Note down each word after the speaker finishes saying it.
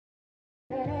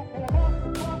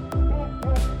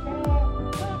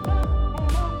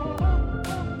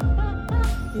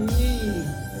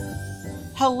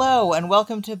Hello and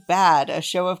welcome to Bad, a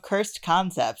show of cursed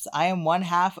concepts. I am one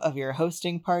half of your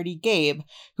hosting party, Gabe,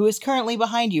 who is currently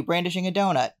behind you brandishing a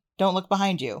donut. Don't look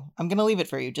behind you. I'm going to leave it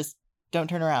for you. Just don't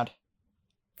turn around.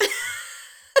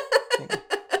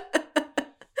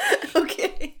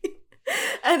 Okay.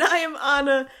 And I am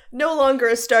Anna, no longer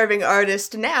a starving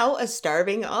artist, now a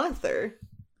starving author.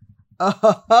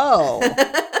 Oh!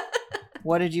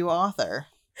 What did you author?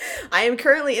 I am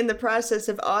currently in the process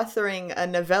of authoring a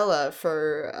novella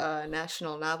for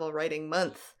National Novel Writing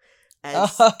Month.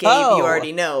 As Gabe, you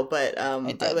already know, but our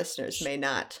listeners may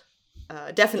not.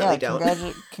 Definitely don't.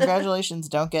 Congratulations,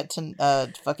 don't get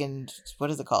to fucking,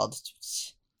 what is it called?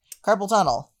 Carpal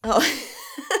tunnel. Oh,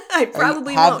 I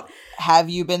probably won't. Have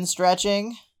you been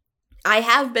stretching? I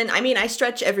have been. I mean, I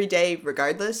stretch every day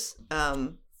regardless.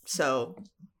 So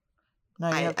No,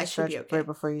 you have to I should be stretch okay. right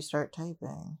before you start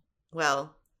typing.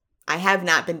 Well, I have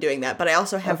not been doing that, but I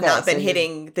also have not been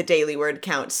hitting the daily word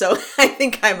count, so I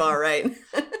think I'm all right.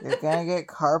 You're gonna get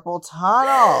carpal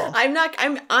tunnel.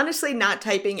 I'm honestly not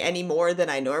typing any more than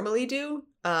I normally do.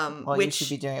 You should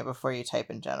be doing it before you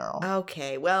type in general.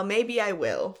 Okay, well, maybe I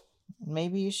will.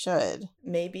 Maybe you should.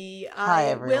 Maybe Hi, I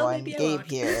everyone. will. Maybe Gabe I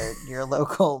won't. here, your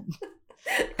local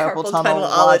carpal Carpal tunnel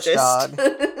tunnelologist. watchdog.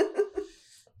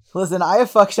 Listen, I have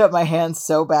fucked up my hands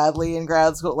so badly in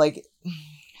grad school. Like,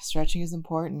 stretching is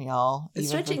important, y'all. Even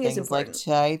Stretching for is things important.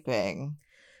 like typing.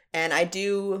 And I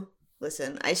do,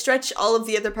 listen, I stretch all of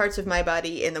the other parts of my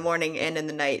body in the morning and in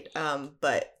the night.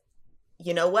 But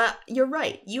you know what? You're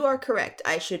right. You are correct.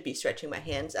 I should be stretching my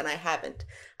hands, and I haven't.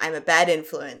 I'm a bad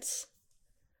influence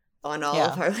on all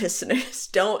of our listeners.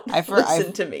 Don't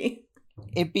listen to me.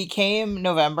 It became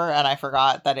November, and I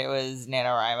forgot that it was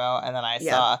NaNoWriMo, and then I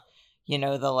saw,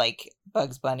 the, like,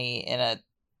 Bugs Bunny in a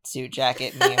suit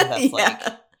jacket meme that's like...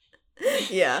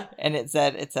 Yeah. And it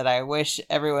said, I wish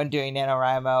everyone doing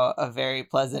NaNoWriMo a very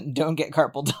pleasant don't get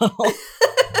carpal tunnel.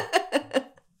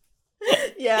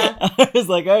 Yeah. I was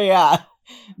like, oh yeah,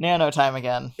 nano time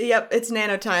again. Yep, it's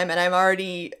nano time, and I'm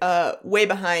already way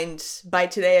behind. By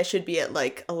today, I should be at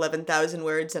like 11,000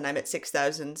 words, and I'm at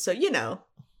 6,000. So,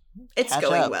 it's Catch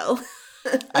going up. well.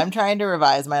 I'm trying to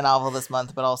revise my novel this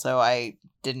month, but also I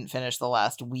didn't finish the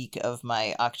last week of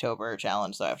my October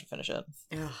challenge, so I have to finish it.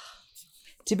 Ugh.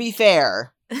 To be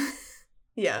fair,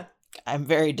 yeah, I'm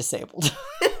very disabled.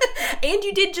 And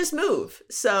you did just move,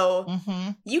 so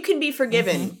you can be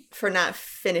forgiven for not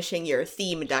finishing your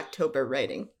themed October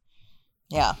writing.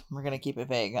 Yeah, we're going to keep it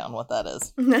vague on what that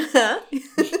is.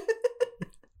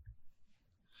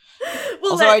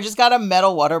 Also, I just got a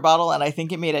metal water bottle, and I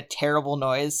think it made a terrible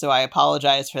noise, so I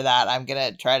apologize for that. I'm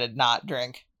going to try to not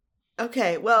drink.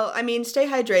 Okay, well, I mean, stay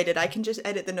hydrated. I can just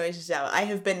edit the noises out. I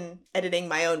have been editing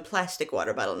my own plastic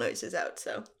water bottle noises out,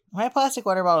 so. My plastic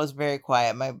water bottle is very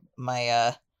quiet.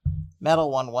 My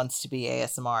metal one wants to be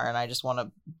ASMR, and I just want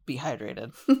to be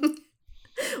hydrated.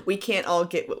 We can't all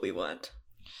get what we want.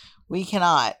 We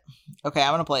cannot. Okay,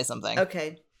 I'm going to play something.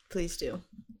 Okay, please do.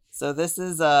 So this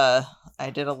is, I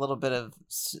did a little bit of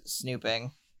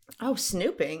snooping. Oh,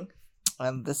 snooping?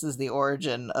 And this is the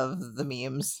origin of the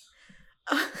memes.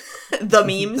 The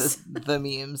memes? the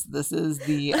memes. This is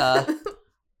the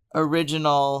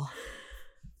original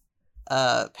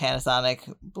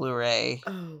Panasonic Blu-ray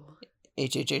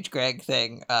HHH Greg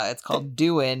thing. It's called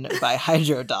Doin' by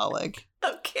Hydrodolic.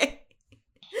 Okay.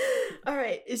 All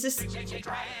right. Is this...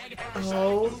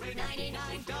 Oh.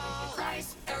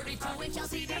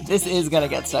 This is gonna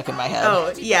get stuck in my head.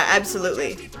 Oh, yeah,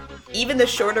 absolutely. Even the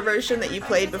shorter version that you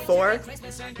played before,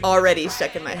 already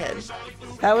stuck in my head.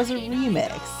 That was a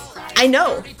remix. I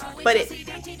know, but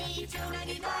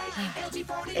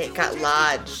it got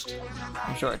lodged.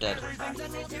 I'm sure it did.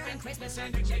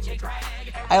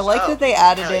 I like that they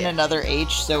added in another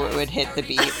H so it would hit the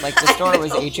beat. Like the store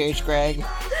was HH Greg.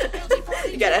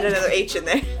 You gotta add another H in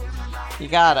there. You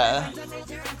gotta.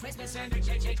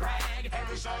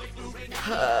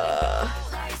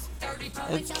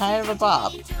 It's kind of a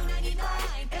bop.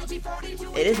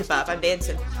 It is a bop. I'm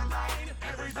dancing.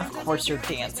 Of course you're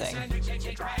dancing.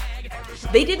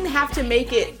 They didn't have to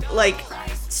make it, like,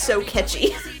 so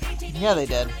catchy. Yeah, they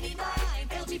did.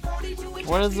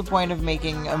 What is the point of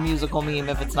making a musical meme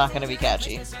if it's not going to be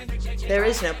catchy? There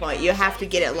is no point. You have to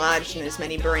get it lodged in as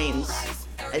many brains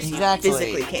as you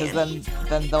physically can. Because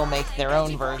then they'll make their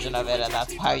own version of it, and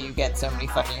that's how you get so many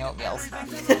fucking oatmeals.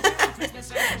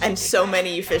 And so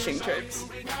many fishing trips.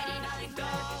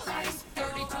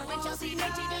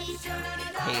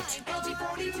 Hate.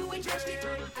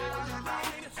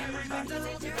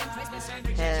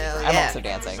 Hell I'm also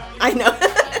dancing. I know.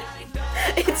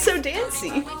 It's so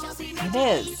dancey. It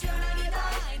is.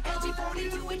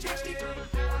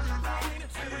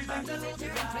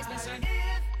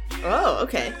 Oh,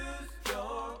 okay.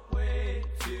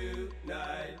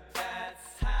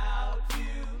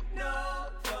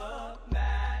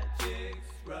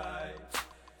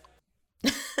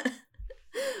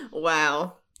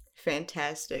 Wow.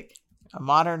 Fantastic. A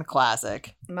modern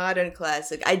classic. Modern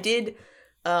classic. I did,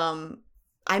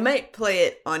 I might play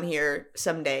it on here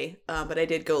someday, but I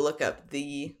did go look up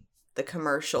the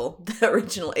commercial, the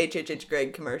original H.H.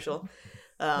 Gregg commercial.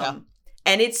 And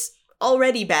it's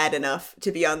already bad enough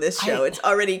to be on this show. It's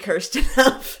already cursed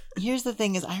enough. Here's the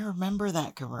thing is, I remember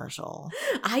that commercial.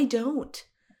 I don't.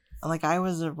 Like, I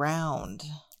was around.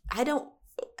 I don't.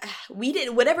 We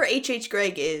didn't. Whatever H.H.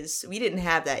 Gregg is, we didn't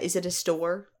have that. Is it a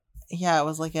store? Yeah, it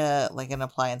was like an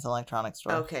appliance electronics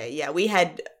store. Okay, yeah,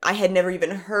 I had never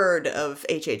even heard of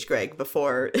H.H. Gregg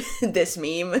before this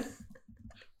meme.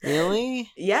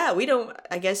 Really? Yeah, we don't,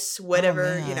 I guess,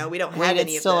 whatever, we don't have any of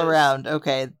those. It's still around.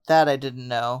 Okay, that I didn't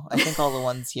know. I think all the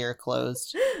ones here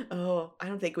closed. Oh, I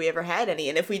don't think we ever had any.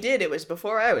 And if we did, it was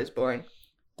before I was born.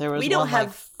 We don't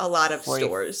have a lot of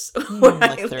stores.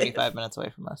 Like 35 minutes away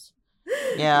from us.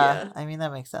 Yeah, I mean,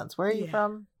 that makes sense. Where are you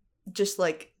from? Just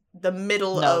like the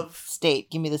middle of... State.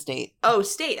 Give me the state. Oh,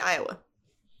 state, Iowa.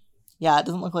 Yeah, it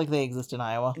doesn't look like they exist in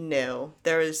Iowa. No.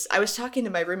 I was talking to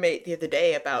my roommate the other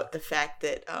day about the fact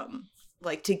that,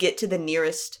 like, to get to the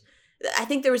nearest... I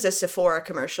think there was a Sephora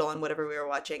commercial on whatever we were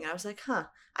watching. And I was like,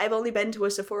 I've only been to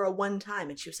a Sephora one time.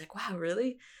 And she was like, wow,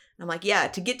 really? And I'm like, yeah,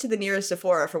 to get to the nearest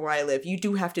Sephora from where I live, you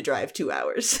do have to drive 2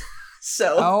 hours.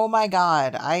 So... Oh my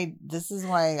god. This is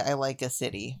why I like a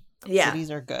city. Yeah. Cities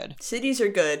are good. Cities are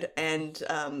good, and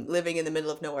living in the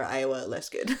middle of nowhere, Iowa, less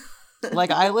good.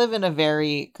 Like, I live in a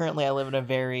very,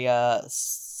 I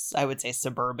would say,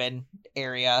 suburban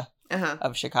area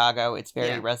of Chicago. It's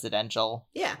very residential.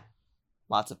 Yeah.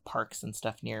 Lots of parks and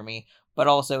stuff near me. But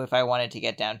also, if I wanted to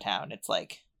get downtown, it's,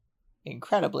 like,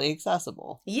 incredibly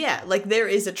accessible. Yeah, like, there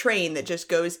is a train that just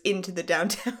goes into the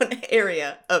downtown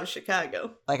area of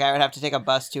Chicago. Like, I would have to take a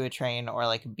bus to a train or,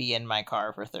 like, be in my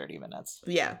car for 30 minutes.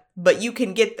 Yeah, but you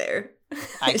can get there.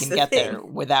 I can get there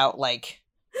without, like...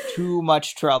 too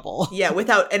much trouble. Yeah,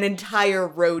 without an entire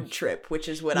road trip, which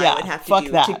is what I would have to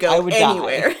do to go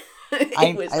anywhere.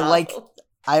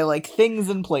 I like things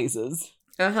and places.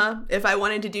 If I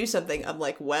wanted to do something, I'm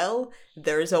like, well,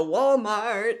 there's a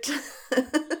Walmart.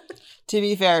 To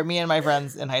be fair, me and my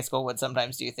friends in high school would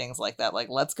sometimes do things like that. Like,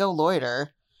 let's go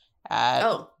loiter at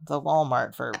the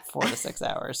Walmart for 4 to 6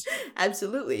 hours.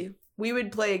 Absolutely. We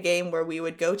would play a game where we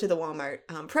would go to the Walmart,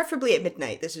 preferably at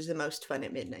midnight. This was the most fun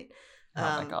at midnight.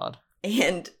 Oh my god.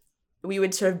 And we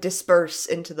would sort of disperse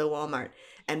into the Walmart,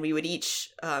 and we would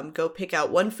each go pick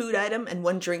out one food item and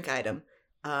one drink item,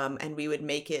 and we would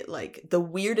make it like the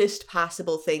weirdest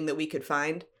possible thing that we could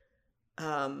find,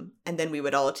 and then we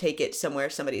would all take it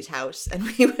somebody's house, and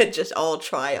we would just all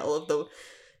try all of the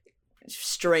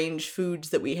strange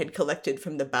foods that we had collected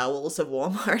from the bowels of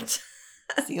Walmart.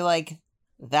 See, like,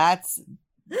 that's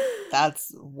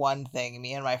one thing.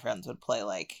 Me and my friends would play,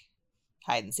 like,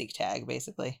 hide and seek tag,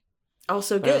 basically.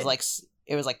 Also but good.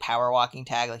 It was like power walking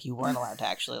tag. Like, you weren't allowed to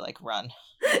actually, like, run.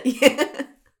 Yeah.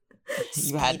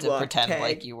 You had to pretend tag.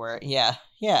 Like you were. Yeah.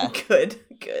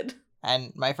 Good.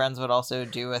 And my friends would also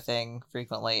do a thing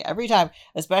frequently. Every time,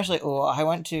 especially, I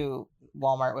went to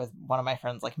Walmart with one of my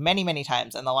friends, like, many, many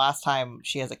times. And the last time,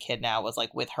 she has a kid now, was,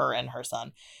 like, with her and her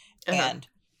son. And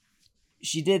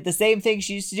she did the same thing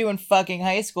she used to do in fucking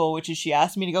high school, which is she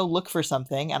asked me to go look for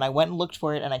something, and I went and looked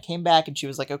for it, and I came back, and she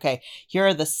was like, okay, here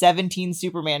are the 17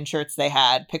 Superman shirts they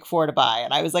had, pick 4 to buy.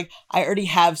 And I was like, I already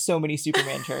have so many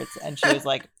Superman shirts. And she was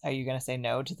like, are you going to say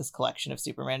no to this collection of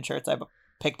Superman shirts I've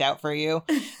picked out for you?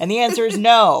 And the answer is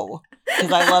no,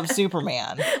 because I love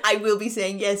Superman. I will be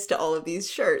saying yes to all of these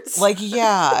shirts. Like,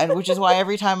 yeah, and which is why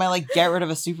every time I, like, get rid of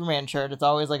a Superman shirt, it's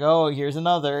always like, oh, here's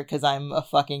another, because I'm a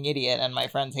fucking idiot and my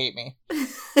friends hate me.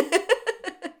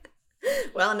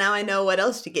 Well, now I know what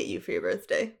else to get you for your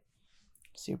birthday.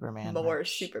 Superman More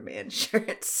merch. Superman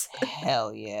shirts.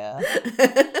 Hell yeah.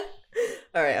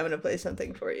 All right, I'm going to play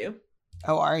something for you.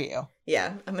 Oh, are you?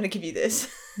 Yeah, I'm going to give you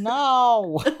this.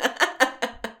 No!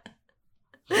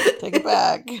 Take it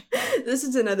back. This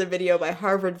is another video by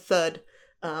Harvard Thud.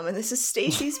 And this is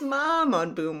Stacy's mom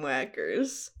on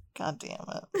Boomwhackers. God damn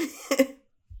it.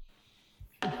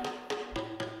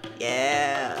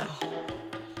 Yeah.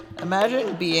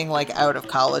 Imagine being, like, out of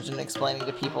college and explaining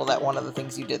to people that one of the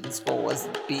things you did in school was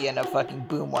be in a fucking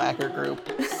Boomwhacker group.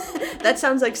 That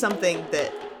sounds like something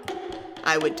that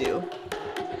I would do.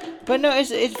 But no,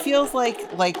 it feels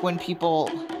like when people,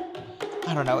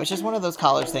 I don't know, it's just one of those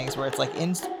college things where it's like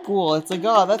in school, it's like,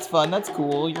 oh, that's fun, that's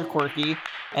cool, you're quirky.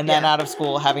 And then out of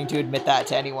school, having to admit that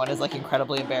to anyone is like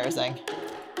incredibly embarrassing.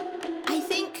 I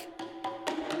think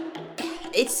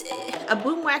it's a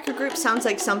boomwhacker group sounds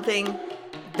like something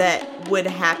that would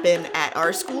happen at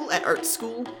our school, at art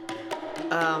school.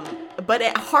 But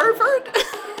at Harvard?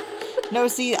 No,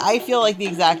 see, I feel like the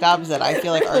exact opposite. I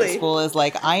feel like art Really? school is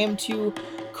like, I am too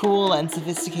cool and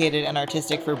sophisticated and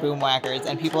artistic for boomwhackers,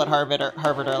 and people at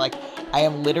Harvard are like, I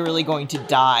am literally going to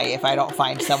die if I don't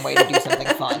find some way to do something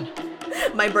fun.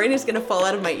 My brain is gonna fall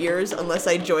out of my ears unless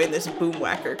I join this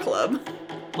boomwhacker club.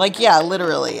 Like, yeah,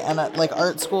 literally. And like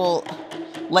art school,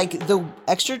 like the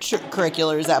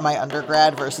extracurriculars at my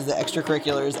undergrad versus the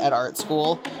extracurriculars at art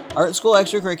school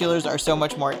extracurriculars are so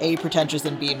much more A, pretentious,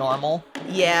 and B, normal.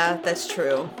 Yeah, that's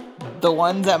true. The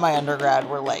ones at my undergrad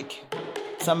were like,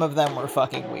 some of them were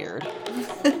fucking weird.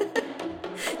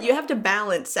 You have to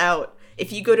balance out.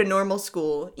 If you go to normal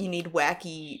school, you need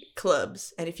wacky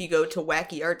clubs. And if you go to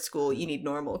wacky art school, you need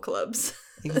normal clubs.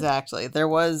 Exactly. There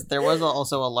was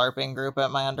also a LARPing group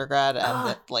at my undergrad,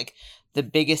 and like the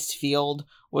biggest field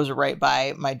was right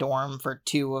by my dorm for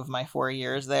 2 of my 4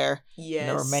 years there. Yes. And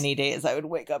there were many days I would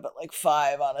wake up at like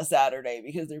 5 on a Saturday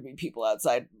because there'd be people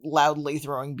outside loudly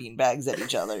throwing beanbags at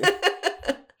each other.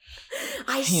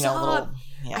 I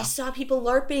saw people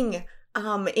LARPing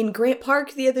in Grant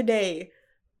Park the other day.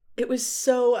 I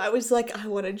was like, I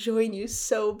want to join you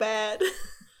so bad.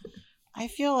 I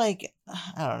feel like,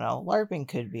 I don't know, LARPing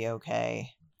could be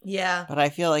okay. Yeah. But I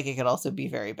feel like it could also be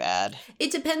very bad.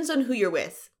 It depends on who you're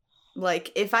with.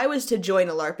 Like, if I was to join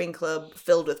a LARPing club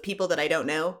filled with people that I don't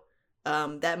know,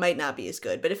 that might not be as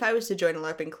good. But if I was to join a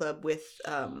LARPing club with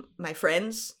my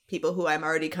friends, people who I'm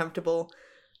already comfortable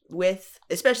with,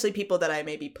 especially people that I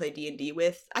maybe play D&D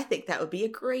with, I think that would be a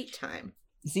great time.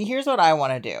 See, here's what I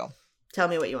want to do. Tell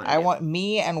me what you want to do. I want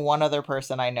me and one other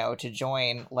person I know to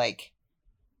join, like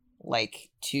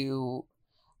two...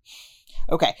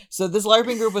 Okay, so this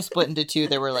LARPing group was split into 2.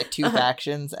 There were like 2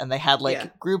 factions, and they had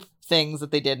like group things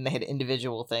that they did, and they had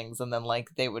individual things, and then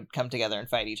like they would come together and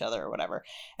fight each other or whatever.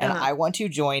 And I want to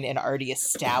join an already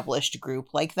established group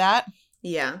like that.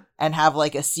 Yeah. And have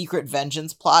like a secret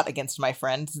vengeance plot against my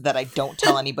friends that I don't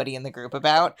tell anybody in the group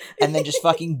about, and then just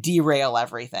fucking derail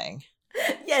everything.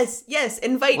 Yes,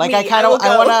 invite like me.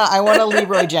 I wanna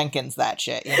Leroy Jenkins that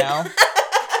shit, you know?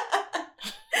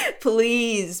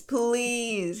 Please.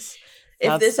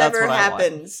 If this ever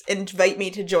happens, invite me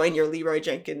to join your Leroy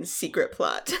Jenkins secret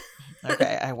plot.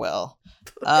 Okay, I will.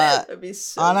 That'd be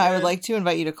so Anna, good. I would like to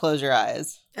invite you to close your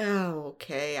eyes. Oh,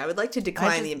 okay. I would like to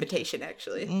decline the invitation,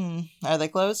 actually. Are they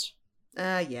closed?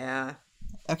 Yeah.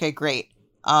 Okay, great.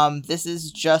 This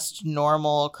is just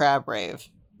normal crab rave.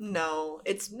 No,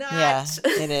 it's not. Yeah,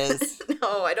 it is.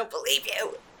 No, I don't believe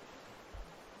you.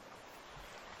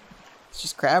 It's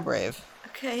just crab rave.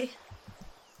 Okay.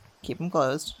 Keep them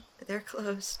closed. They're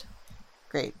closed.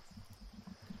 Great.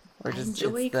 I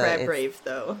enjoy crab rave,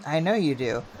 though. I know you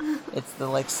do. It's the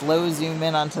like slow zoom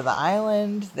in onto the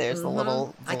island. There's the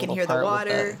little. I can little hear the part with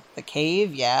water. The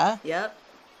cave, yeah. Yep.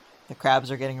 The crabs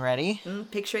are getting ready.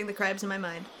 Picturing the crabs in my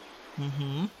mind.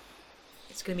 Mm-hmm.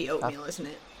 It's gonna be oatmeal, isn't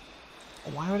it?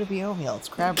 Why would it be oatmeal? It's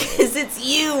crab rave. Because it's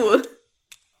you!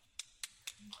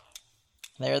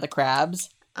 There are the crabs.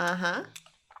 Uh-huh.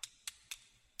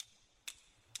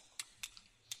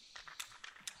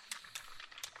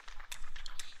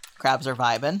 Crabs are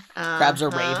vibing. Crabs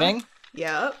are raving.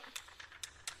 Yep.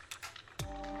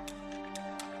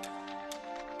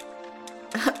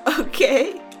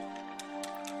 Okay.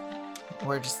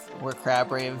 We're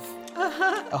crab rave.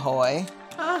 Uh-huh. Ahoy.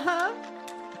 Uh-huh.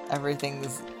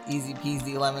 Everything's easy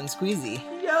peasy lemon squeezy.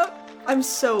 Yep. I'm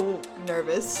so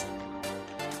nervous.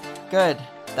 Good.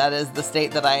 That is the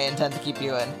state that I intend to keep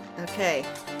you in. Okay.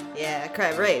 Yeah,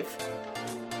 crab rave.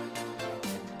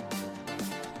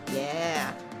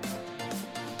 Yeah.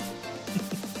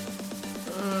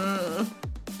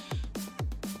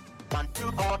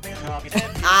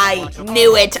 I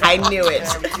knew it.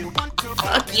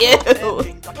 Fuck you.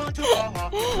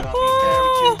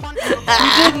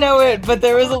 You did know it, but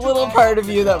there was a little part of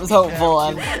you that was hopeful,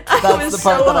 and that's the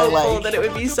part that I like. That it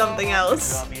would be something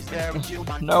else.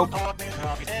 Nope.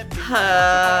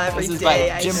 Every This is day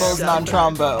by I Jimbo's suck.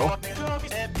 Non-Trombo.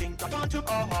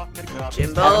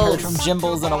 Jimbo's. Haven't heard from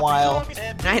Jimbo's in a while.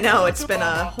 I know, it's been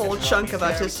a whole chunk of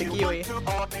Autistic Yui.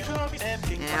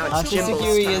 Now it's Autistic Jimbo's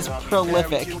Yui time. is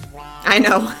prolific. I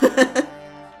know.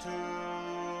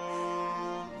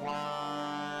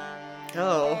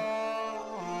 Oh.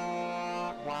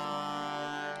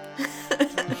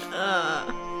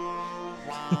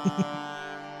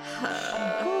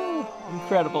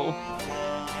 Incredible.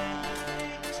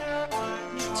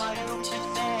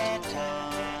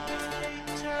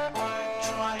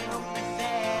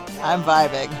 I'm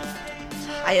vibing.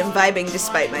 I am vibing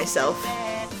despite myself.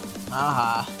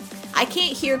 Aha. I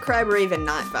can't hear Crybraven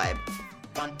not vibe.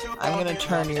 I'm gonna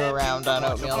turn you around on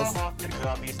Oatmeals.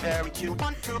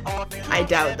 I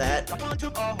doubt that.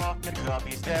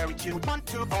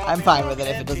 I'm fine with it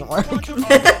if it doesn't work.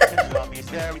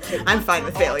 I'm fine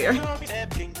with failure.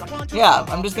 Yeah,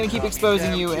 I'm just gonna keep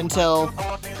exposing you until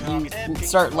you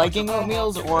start liking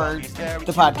Oatmeals or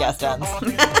the podcast ends.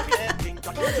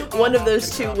 One of those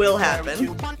two will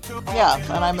happen. Yeah,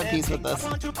 and I'm at peace with this.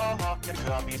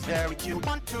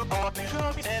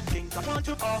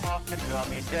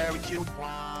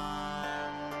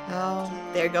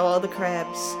 Oh, there go all the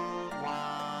crabs.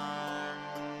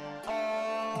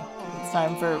 It's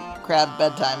time for crab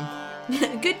bedtime.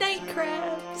 Good night,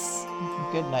 crabs.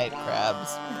 Good night,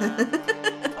 crabs.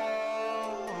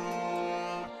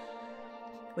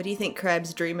 What do you think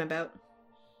crabs dream about?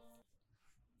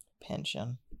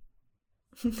 Pension.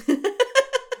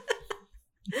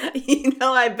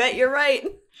 I bet you're right.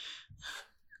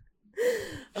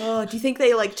 Oh, do you think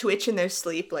they like twitch in their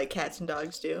sleep like cats and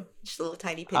dogs do? Just little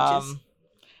tiny pinches.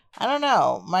 I don't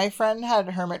know. My friend had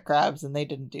hermit crabs and they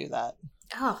didn't do that.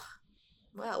 Oh,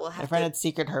 well, we'll have My friend had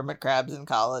secret hermit crabs in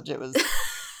college. It was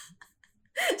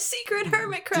secret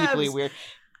hermit crabs. deeply weird.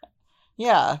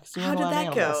 Yeah. How did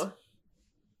that go?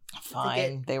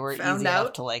 Fine. They were easy enough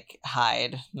out to like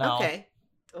hide. No. Okay.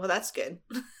 Well, that's good.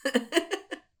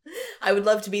 I would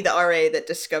love to be the RA that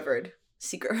discovered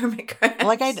secret hermit crabs.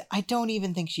 Like I don't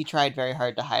even think she tried very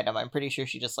hard to hide them. I'm pretty sure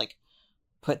she just like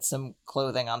put some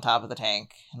clothing on top of the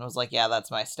tank and was like, "Yeah,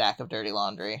 that's my stack of dirty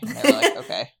laundry." And they were like,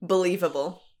 "Okay."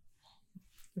 Believable.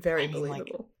 Very I mean,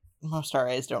 believable. Like, most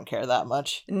RAs don't care that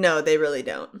much. No, they really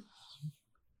don't.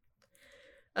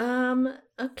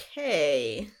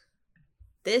 Okay.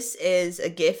 This is a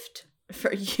gift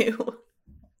for you.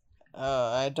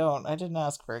 I didn't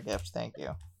ask for a gift, thank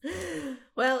you.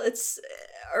 Well, it's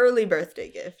early birthday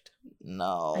gift.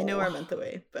 No. I know we're a month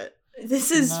away, but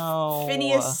this is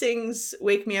Phineas Sings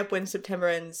Wake Me Up When September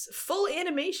Ends full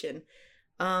animation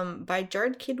by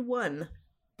Jard Kid 1.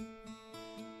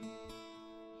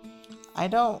 I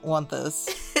don't want this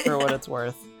for what it's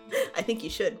worth. I think you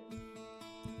should.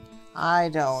 I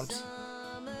don't.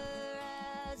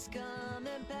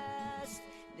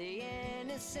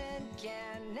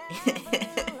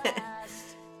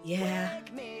 Yeah.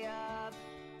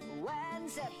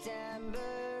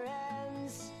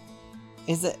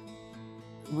 Is it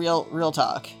real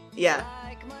talk? Yeah.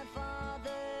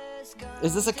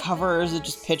 Is this a cover or is it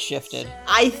just pitch shifted?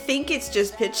 I think it's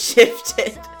just pitch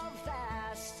shifted.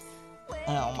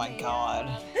 Oh my god.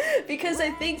 Because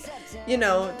I think,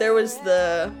 there was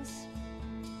a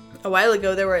while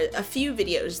ago, there were a few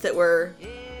videos that were,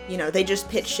 they just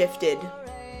pitch shifted.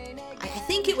 I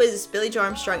think it was Billy Joe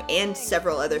Armstrong and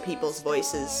several other people's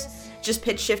voices just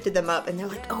pitch shifted them up, and they're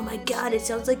like, "Oh my god, it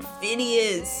sounds like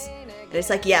Phineas." And it's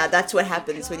like, yeah, that's what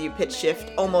happens when you pitch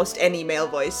shift almost any male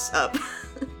voice up.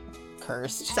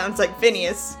 Cursed. Sounds like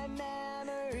Phineas.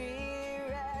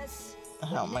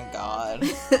 Oh my god.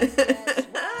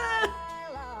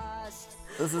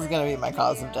 This is gonna be my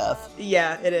cause of death.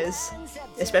 Yeah, it is.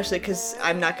 Especially because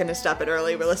I'm not gonna stop it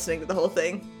early. We're listening to the whole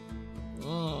thing.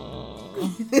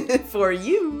 For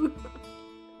you.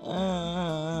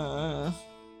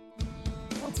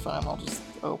 That's fine. I'll just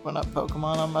open up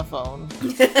Pokemon on my phone.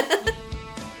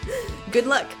 Good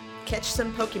luck. Catch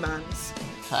some Pokemons.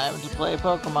 Time to play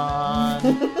Pokemon.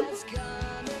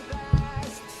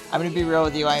 I'm gonna be real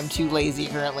with you. I am too lazy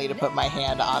currently to put my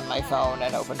hand on my phone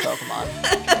and open Pokemon.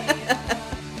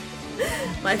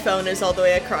 My phone is all the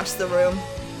way across the room.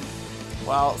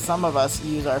 Well, some of us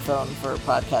use our phone for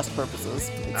podcast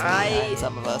purposes. It's me and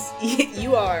some of us.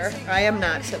 You are. I am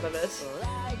not some of us.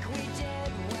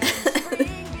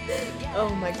 Oh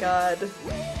my god.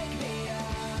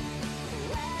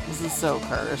 This is so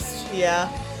cursed. Yeah.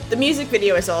 The music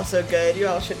video is also good. You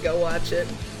all should go watch it.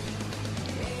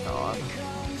 God.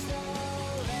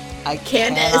 I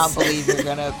cannot believe you're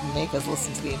gonna make us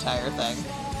listen to the entire thing.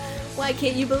 Why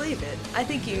can't you believe it? I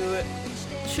think you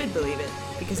should believe it,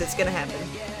 because it's gonna happen.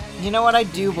 You know what? I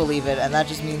do believe it, and that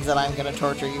just means that I'm gonna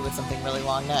torture you with something really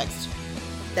long next.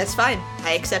 That's fine.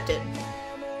 I accept it.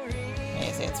 May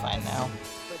I say it's fine now?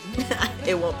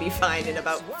 It won't be fine in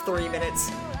about 3 minutes.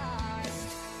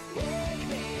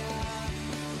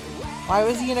 Why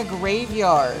was he in a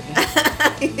graveyard?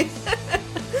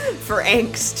 For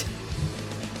angst.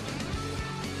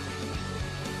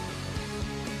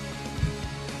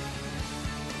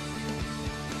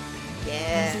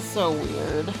 Yeah. This is so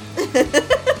weird.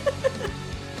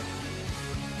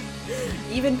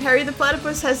 Even Perry the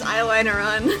Platypus has eyeliner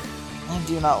on. I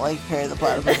do not like Perry the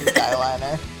Platypus's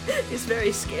eyeliner. It's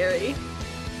very scary.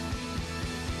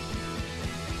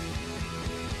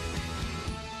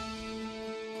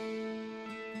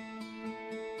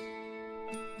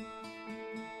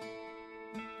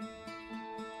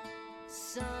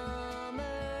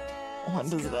 When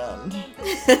does it end?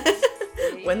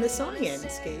 When the song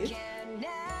ends, Gabe.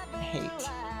 Hate.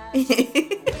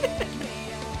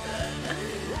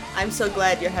 I'm so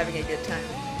glad you're having a good time.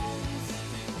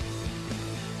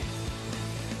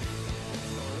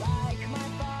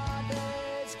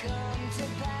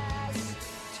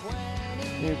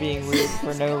 You're being rude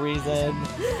for no reason.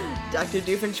 Dr.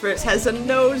 Doofenshmirtz has a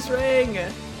nose ring.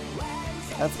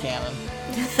 That's canon.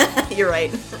 You're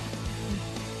right.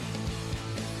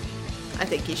 I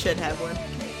think he should have one.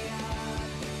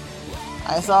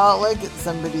 I saw, like,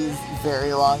 somebody's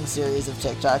very long series of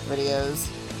TikTok videos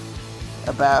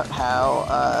about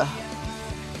how,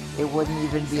 it wouldn't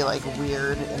even be, like,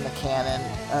 weird in the canon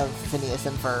of Phineas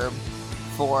and Ferb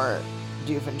for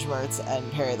Doofenshmirtz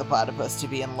and Perry the Platypus to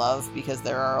be in love because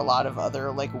there are a lot of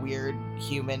other, like, weird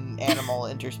human-animal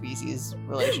interspecies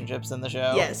relationships in the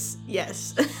show. Yes.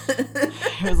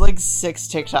 It was, like, 6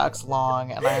 TikToks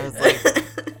long, and I was like,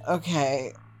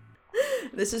 okay.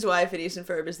 This is why Phineas and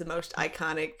Ferb is the most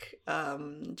iconic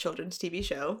children's TV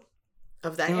show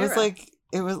of that era.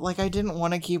 It was like I didn't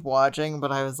want to keep watching,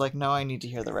 but I was like, no, I need to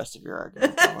hear the rest of your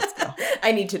argument. So let's go.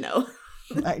 I need to know.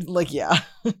 Yeah.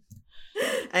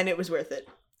 And it was worth it.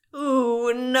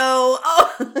 Ooh, no.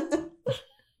 Oh.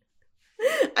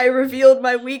 I revealed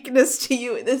my weakness to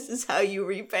you. This is how you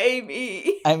repay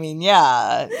me. I mean,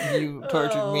 yeah. You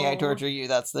tortured me, I torture you.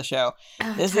 That's the show.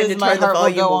 This Time is to My turn the Heart Will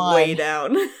volume Go On. way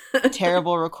down.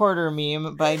 Terrible recorder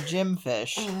meme by Jim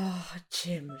Fish. Oh,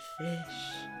 Jim Fish.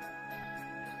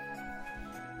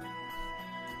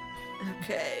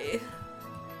 Okay.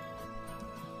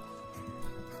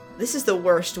 This is the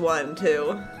worst one,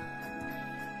 too.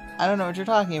 I don't know what you're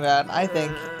talking about. I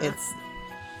think it's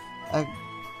a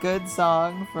good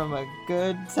song from a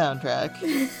good soundtrack.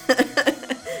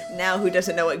 Now who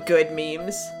doesn't know what good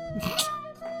memes?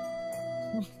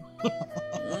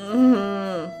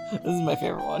 This is my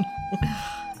favorite one.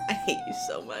 I hate you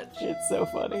so much. It's so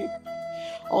funny.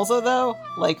 Also, though,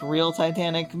 like real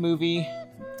Titanic movie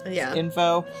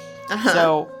info.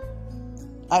 So,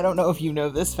 I don't know if you know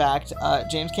this fact.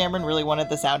 James Cameron really wanted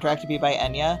the soundtrack to be by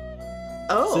Enya.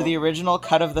 Oh. So the original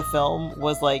cut of the film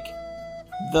was like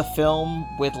the film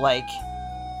with like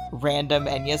random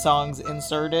Enya songs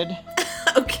inserted.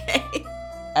 Okay.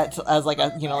 As like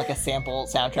a like a sample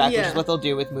soundtrack, which is what they'll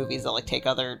do with movies. They'll like take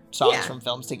other songs from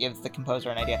films to give the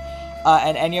composer an idea.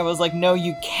 And Enya was like, "No,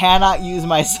 you cannot use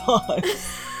my song."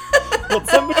 But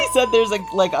somebody said there's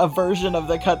a version of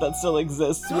the cut that still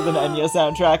exists with an Enya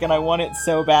soundtrack, and I want it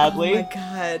so badly. Oh my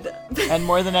god. And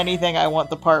more than anything, I want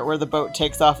the part where the boat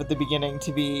takes off at the beginning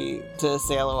to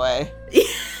sail away.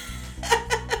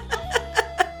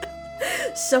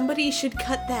 Somebody should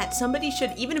cut that. Somebody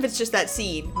should, even if it's just that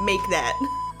scene, make that.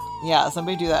 Yeah,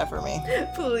 somebody do that for me.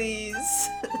 Please.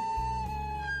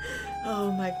 Oh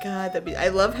my god, I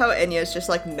love how Enya's just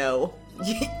like, no.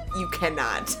 You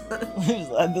cannot. This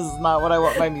is not what I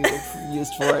want my music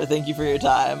used for. Thank you for your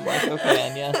time. Like, okay,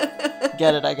 Enya.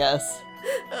 Get it, I guess.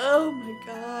 Oh my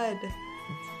god.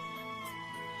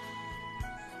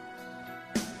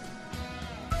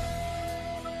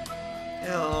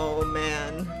 Oh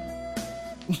man.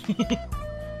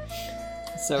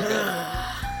 So good.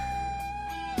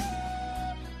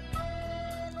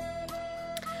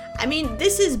 I mean,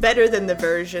 this is better than the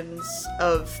versions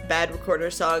of Bad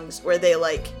Recorder songs where they,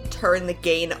 like, turn the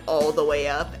gain all the way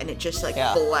up and it just, like,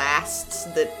 blasts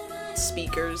the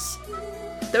speakers.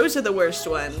 Those are the worst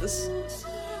ones.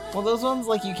 Well, those ones,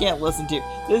 like, you can't listen to.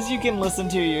 This you can listen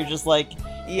to, you're just, like,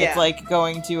 it's like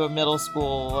going to a middle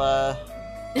school,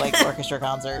 like, orchestra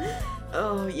concert.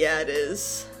 Oh, yeah, it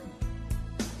is.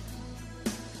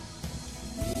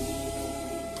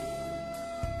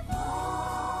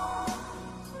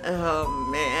 Oh,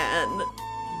 man.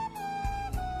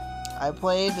 I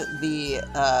played the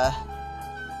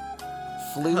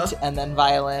flute and then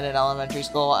violin in elementary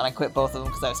school, and I quit both of them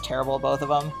because I was terrible at both of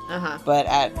them. But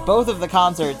at both of the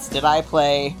concerts, did I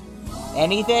play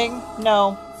anything?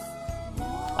 No.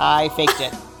 I faked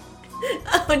it.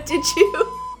 Oh, did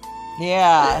you?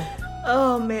 Yeah.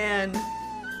 Oh, man.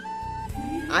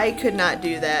 I could not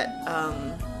do that.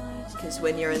 Because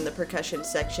when you're in the percussion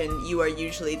section, you are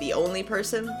usually the only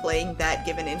person playing that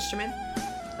given instrument.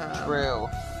 True.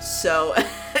 So,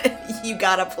 you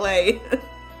gotta play.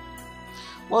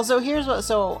 Well, so here's what.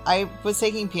 So I was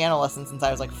taking piano lessons since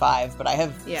I was like 5, but I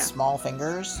have small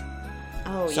fingers.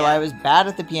 Oh, so I was bad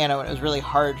at the piano, and it was really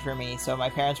hard for me. So my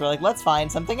parents were like, let's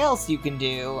find something else you can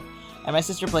do. And my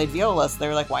sister played viola, so they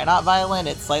were like, why not violin?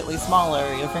 It's slightly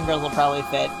smaller. Your fingers will probably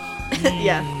fit.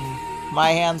 Yeah.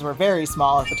 My hands were very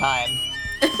small at the time.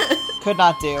 Could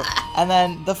not do. And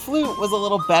then the flute was a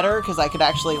little better because I could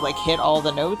actually like hit all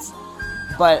the notes.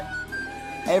 But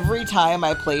every time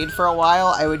I played for a while,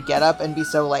 I would get up and be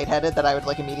so lightheaded that I would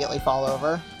like immediately fall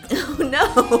over. Oh no.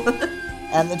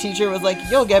 And the teacher was like,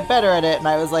 you'll get better at it. And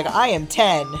I was like, I am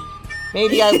 10.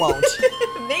 Maybe I won't.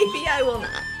 Maybe I will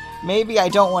not. Maybe I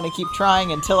don't want to keep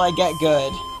trying until I get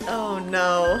good. Oh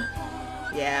no.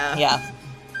 Yeah. Yeah.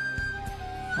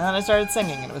 And then I started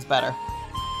singing and it was better.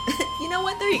 You know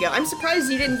what? There you go. I'm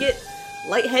surprised you didn't get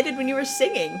lightheaded when you were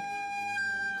singing.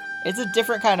 It's a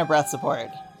different kind of breath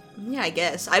support. Yeah, I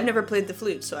guess. I've never played the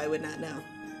flute, so I would not know.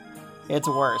 It's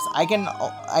worse.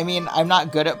 I'm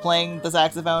not good at playing the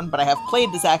saxophone, but I have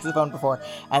played the saxophone before,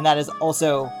 and that is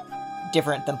also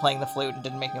different than playing the flute and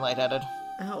didn't make me lightheaded.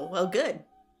 Oh, well, good.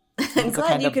 I'm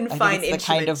glad you can find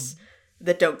instruments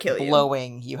that don't kill you.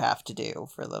 Blowing you have to do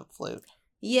for the flute.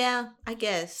 Yeah, I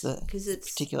guess. Because it's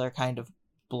a particular kind of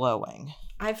blowing.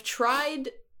 I've tried,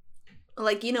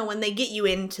 like, you know, when they get you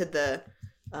into the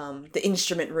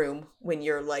instrument room when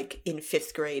you're, like, in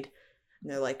 5th grade.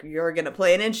 And they're like, you're going to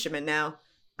play an instrument now.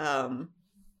 And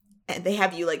they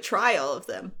have you, like, try all of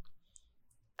them.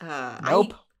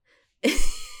 Nope.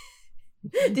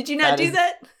 Did you not do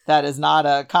that? That is not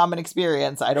a common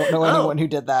experience. I don't know anyone who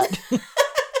did that.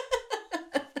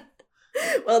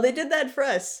 Well, they did that for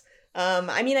us.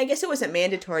 I mean, I guess it wasn't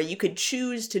mandatory. You could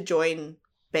choose to join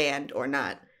band or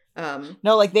not.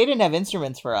 No, like, they didn't have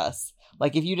instruments for us.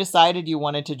 Like, if you decided you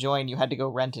wanted to join, you had to go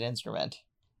rent an instrument.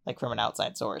 Like, from an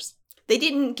outside source. They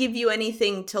didn't give you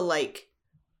anything to, like,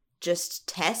 just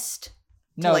test?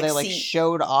 No, they, like,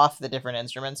 showed off the different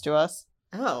instruments to us.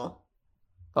 Oh.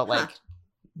 But, like,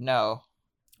 no.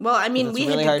 Well, I mean, we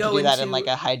had to go It's really hard to do that in, like,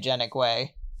 a hygienic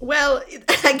way. Well,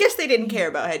 I guess they didn't care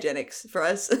about hygienics for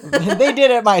us. They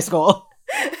did at my school.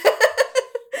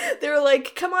 They were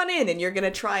like, come on in, and you're going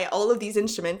to try all of these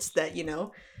instruments that, you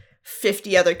know,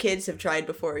 50 other kids have tried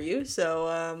before you,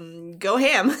 so, go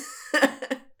ham.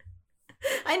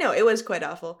 I know, it was quite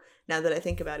awful, now that I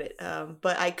think about it.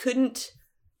 But I couldn't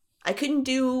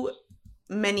do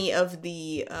many of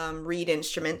the reed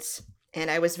instruments,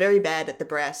 and I was very bad at the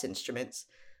brass instruments.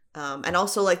 And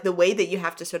also, like, the way that you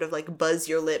have to sort of, like, buzz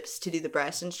your lips to do the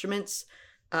brass instruments,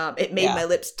 it made my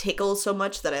lips tickle so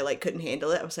much that I, like, couldn't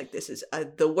handle it. I was like, this is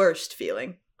the worst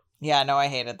feeling. Yeah, no, I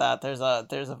hated that. There's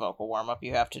a vocal warm-up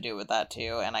you have to do with that,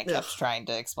 too, and I kept trying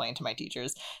to explain to my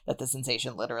teachers that the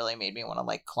sensation literally made me want to,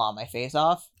 like, claw my face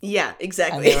off. Yeah,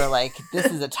 exactly. And they were like, this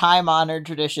is a time-honored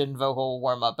tradition vocal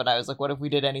warm-up, and I was like, what if we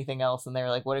did anything else? And they were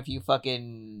like, what if you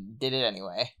fucking did it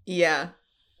anyway? Yeah.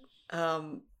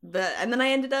 And then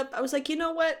I was like, you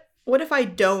know what? What if I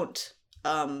don't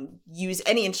use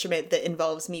any instrument that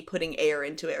involves me putting air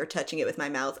into it or touching it with my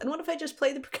mouth? And what if I just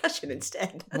play the percussion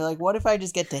instead? They're like, what if I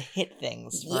just get to hit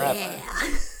things forever? Yeah.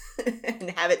 And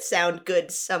have it sound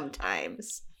good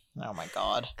sometimes. Oh my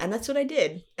god. And that's what I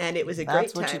did. And it was a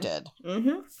great time. That's what you did.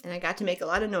 Mm-hmm. And I got to make a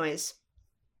lot of noise.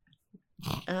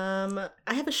 I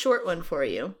have a short one for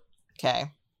you. Okay.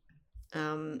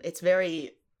 I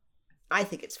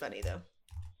think it's funny, though.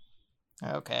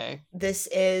 Okay. This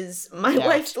is My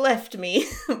Wife Left Me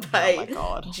by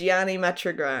Gianni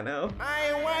Matrigrano.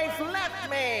 My wife left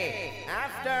me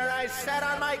after I sat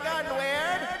on my gun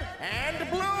weird and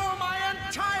blew my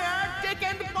entire dick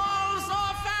and balls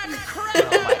off at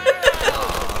Kramer.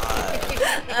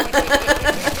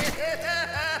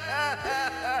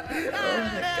 Oh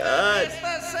my god. It's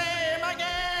the same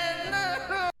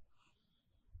again.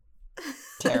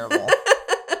 Terrible.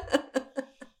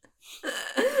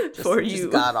 For you.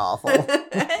 Just god awful.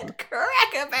 And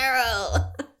Cracker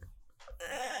Barrel.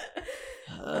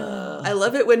 I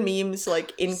love it when memes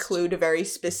like include a very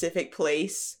specific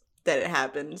place that it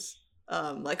happens.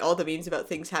 Like all the memes about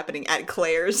things happening at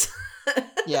Claire's.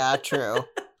 Yeah, true.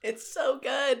 It's so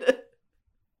good.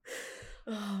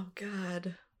 Oh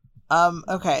god.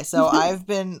 Okay, so I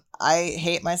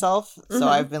hate myself, so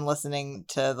I've been listening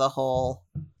to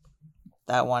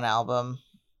that one album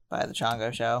by the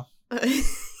Chongo Show.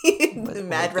 The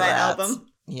Mad Rat album.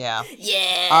 Yeah.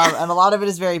 Yeah. And a lot of it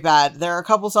is very bad. There are a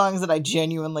couple songs that I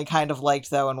genuinely kind of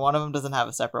liked, though, and one of them doesn't have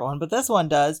a separate one, but this one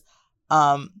does.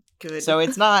 Good. So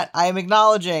it's not, I am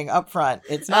acknowledging up front,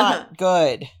 it's not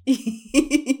good.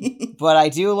 But I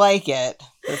do like it.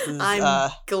 This is,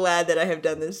 glad that I have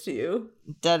done this to you.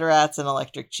 Dead Rats and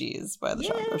Electric Cheese by the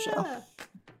Chongo Show.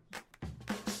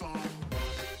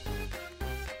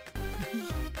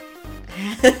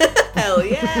 Hell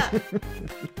yeah.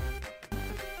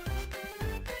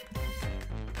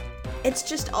 It's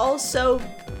just all so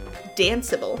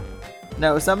danceable.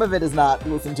 No, some of it is not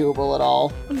listen-toable at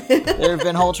all. There have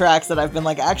been whole tracks that I've been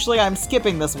like, actually, I'm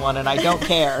skipping this one and I don't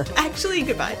care. Actually,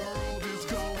 goodbye.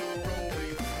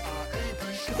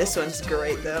 This one's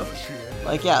great, though.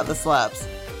 Like, yeah, this slaps.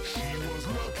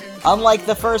 Unlike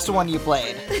the first one you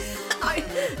played.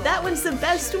 That one's the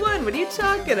best one. What are you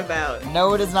talking about?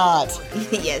 No, it is not.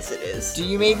 Yes, it is. Do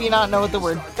you maybe not know what the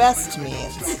word best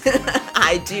means?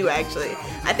 I do, actually.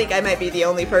 I think I might be the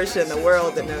only person in the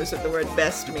world that knows what the word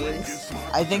best means.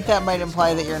 I think that might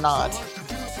imply that you're not.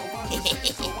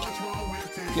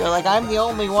 If you're like, I'm the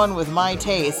only one with my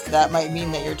taste, that might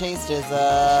mean that your taste is,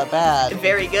 bad.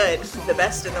 Very good. The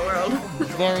best in the world.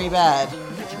 Very bad.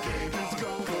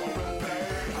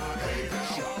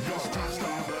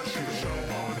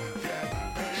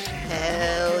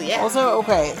 Hell yeah. Also,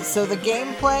 okay, so the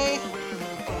gameplay,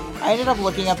 I ended up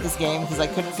looking up this game because I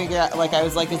couldn't figure out, like, I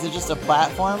was like, is it just a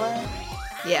platformer?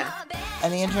 Yeah.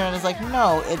 And the internet is like,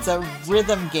 no, it's a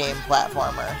rhythm game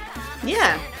platformer.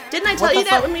 Yeah. Didn't I tell you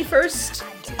that when we first...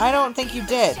 I don't think you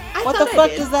did. I What the thought I fuck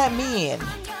did. does that mean?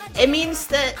 It means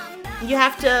that you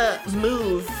have to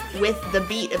move with the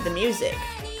beat of the music.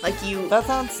 Like you... That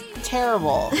sounds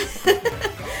terrible.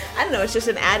 I don't know, it's just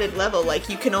an added level. Like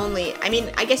you can only... I mean,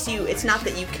 I guess it's not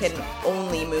that you can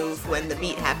only move when the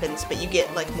beat happens, but you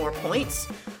get like more points.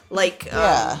 Like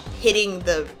hitting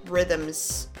the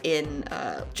rhythms in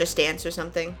Just Dance or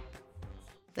something.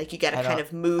 Like you gotta kind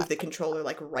of move the controller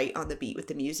like right on the beat with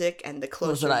the music, and the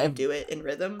closer you do it in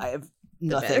rhythm, I have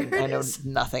nothing. better it I know is.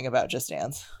 nothing about Just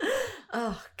Dance.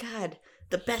 Oh God,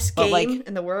 the best But, game like,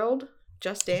 in the world,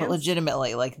 Just Dance. But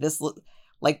legitimately, like this,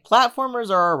 like platformers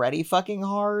are already fucking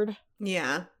hard.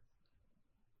 Yeah.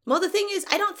 Well, the thing is,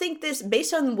 I don't think this,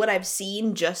 based on what I've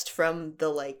seen just from the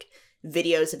like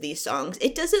videos of these songs,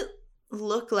 it doesn't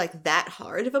look like that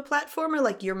hard of a platformer.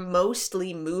 Like you're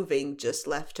mostly moving just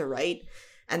left to right,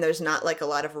 and there's not like a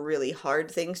lot of really hard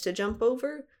things to jump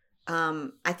over.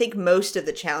 I think most of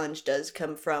the challenge does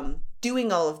come from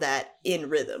doing all of that in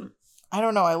rhythm. I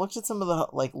don't know. I looked at some of the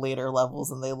like later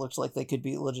levels, and they looked like they could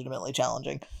be legitimately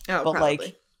challenging. Oh, but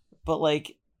probably.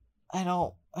 like, I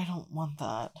don't want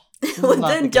that. Well,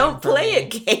 then don't play it,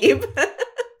 Gabe.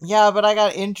 Yeah, but I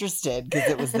got interested because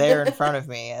it was there in front of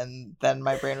me, and then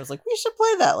my brain was like, we should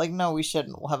play that. Like, no, we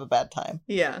shouldn't. We'll have a bad time.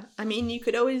 Yeah. I mean, you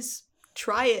could always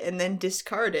try it and then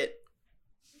discard it.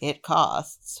 It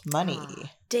costs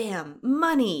money. Damn,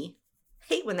 money.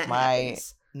 Hate when that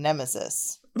happens.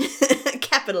 Nemesis.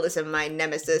 Capitalism, my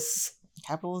nemesis.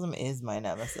 Capitalism is my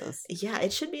nemesis. Yeah,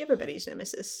 it should be everybody's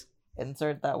nemesis.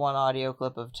 Insert that one audio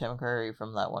clip of Tim Curry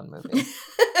from that one movie.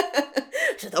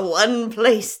 To the one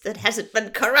place that hasn't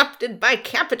been corrupted by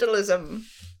capitalism.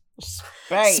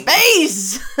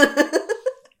 Space! God,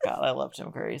 I love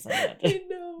Tim Curry so much. I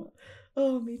know.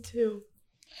 Oh, me too.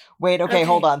 Wait, okay,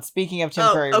 hold on. Speaking of Tim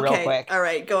Curry, real quick. All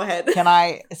right, go ahead.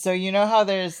 So you know how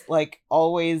there's, like,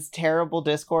 always terrible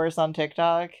discourse on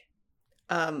TikTok?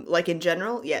 Like in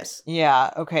general? Yes.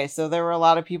 Yeah, okay, so there were a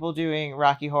lot of people doing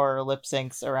Rocky Horror lip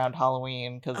syncs around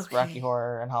Halloween, because Rocky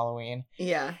Horror and Halloween.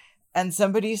 Yeah. And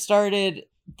somebody started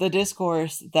the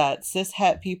discourse that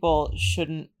cis-het people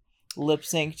shouldn't lip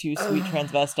sync to Sweet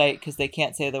Transvestite because they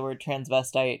can't say the word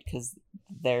transvestite because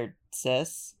they're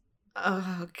cis.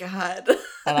 Oh, God.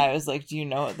 And I was like, do you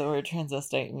know what the word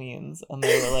transvestite means? And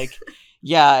they were like,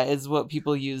 yeah, it's what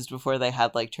people used before they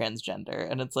had, like, transgender.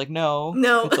 And it's like, no.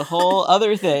 It's a whole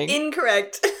other thing.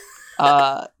 Incorrect.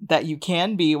 That you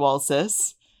can be while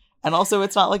cis. And also,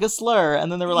 it's not like a slur.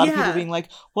 And then there were a lot of people being like,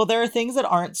 well, there are things that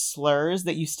aren't slurs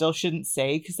that you still shouldn't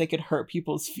say because they could hurt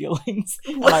people's feelings.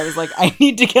 And I was like, I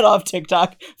need to get off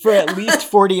TikTok for at least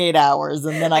 48 hours.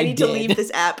 And then I need to leave this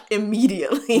app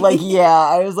immediately. Like, yeah,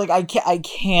 I was like, I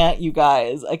can't, you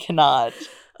guys. I cannot.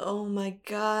 Oh my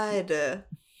God.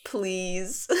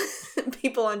 Please.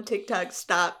 People on TikTok,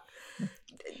 stop.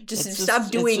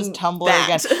 Stop doing it's just Tumblr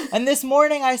that. Again. And this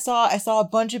morning I saw a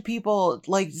bunch of people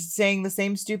like saying the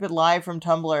same stupid lie from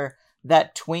Tumblr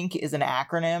that twink is an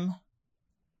acronym.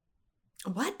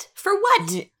 What? For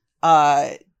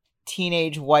what?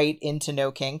 Teenage white into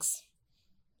no kinks.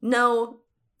 No.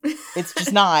 It's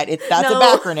just not. That's a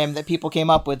acronym that people came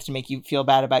up with to make you feel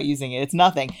bad about using it. It's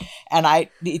nothing. And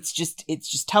it's just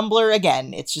Tumblr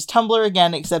again. It's just Tumblr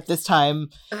again, except this time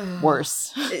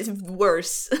worse. It's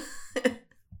worse.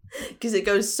 Because it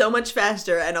goes so much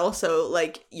faster, and also,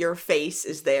 like, your face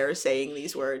is there saying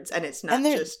these words, and it's not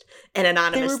just an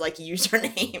anonymous,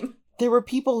 username. There were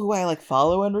people who I,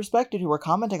 follow and respected who were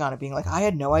commenting on it, being like, I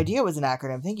had no idea it was an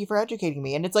acronym. Thank you for educating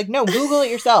me. And it's like, no, Google it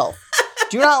yourself.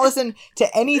 Do not listen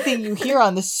to anything you hear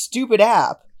on this stupid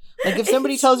app. Like, if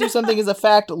somebody tells you something is a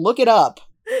fact, look it up.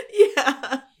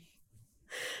 Yeah.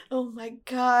 Oh my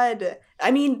god.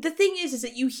 I mean, the thing is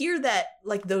that you hear that,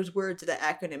 like, those words, that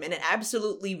acronym, and it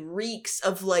absolutely reeks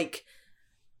of, like,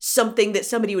 something that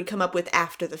somebody would come up with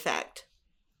after the fact.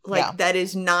 Like, that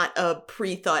is not a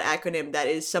pre-thought acronym. That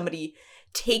is somebody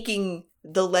taking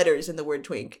the letters in the word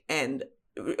twink and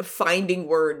finding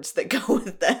words that go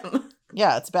with them.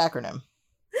 Yeah, it's a backronym.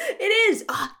 It is!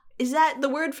 Is that the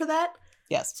word for that?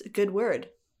 Yes. It's a good word.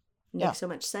 Makes Yeah. so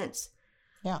much sense.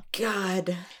 Yeah.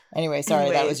 God. Anyway,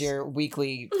 sorry, that was Anyways. your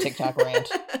weekly TikTok rant.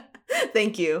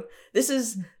 Thank you. This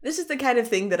is the kind of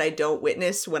thing that I don't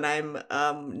witness when I'm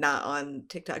not on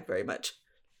TikTok very much.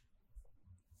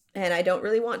 And I don't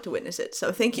really want to witness it.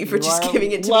 So thank you for You just are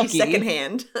giving it to lucky. me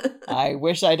secondhand. I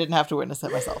wish I didn't have to witness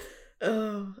it myself.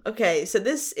 Oh, okay. So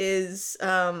this is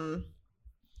I'm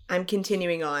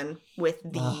continuing on with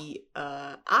the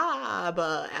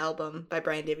ABBA album by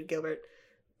Brian David Gilbert.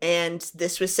 And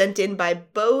this was sent in by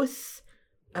both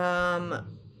oh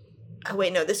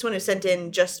wait, no, this one is sent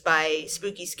in just by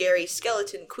Spooky Scary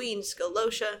Skeleton Queen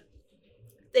Skalosha.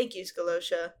 Thank you,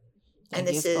 Skalosha. And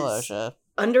this is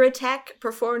Under Attack,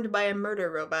 performed by a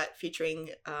murder robot, featuring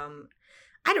I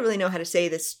don't really know how to say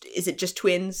this. Is it just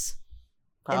twins?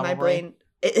 Probably. In my brain,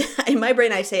 in my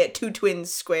brain, I say it 2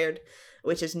 twins squared,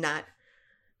 which is not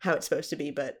how it's supposed to be.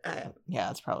 But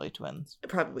yeah, it's probably twins.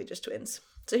 Probably just twins.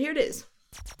 So here it is.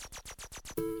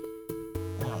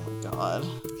 Oh my god.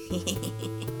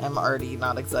 I'm already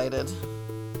not excited.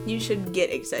 You should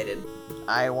get excited.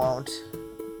 I won't.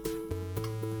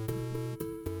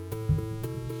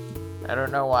 I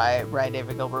don't know why Brian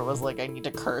David Gilbert was like, I need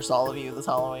to curse all of you this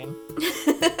Halloween.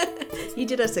 He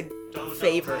did us a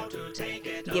favor. He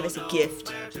gave us a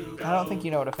gift. I don't think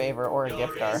you know what a favor or a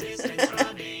gift are.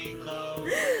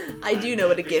 I do know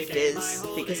what a gift is,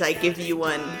 because I give you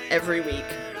one every week,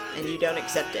 and you don't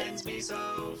accept it.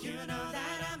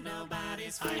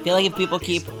 I feel like if people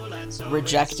keep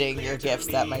rejecting your gifts,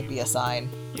 that might be a sign.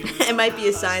 It might be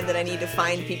a sign that I need to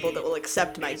find people that will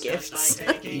accept my gifts.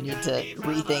 You need to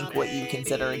rethink what you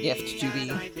consider a gift to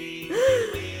be.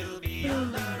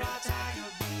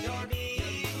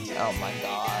 Oh my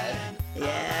god.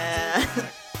 Yeah.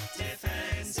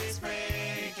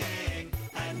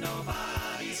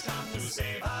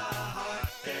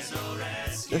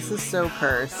 This is so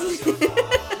cursed.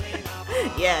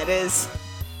 Yeah, it is.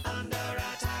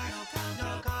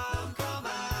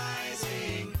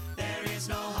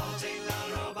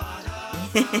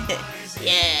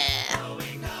 Yeah.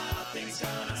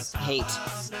 Hate.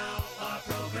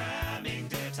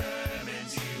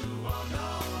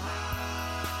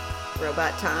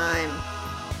 Robot time.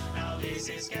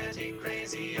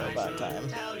 Robot time.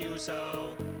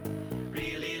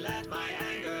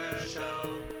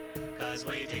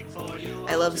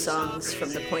 I love songs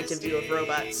from the point of view of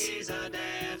robots.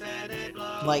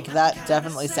 Like, that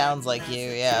definitely sounds like you,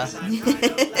 yeah.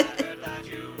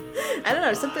 I don't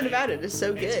know, something about it is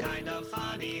so good.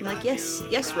 I'm like, yes,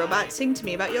 yes, robot, sing to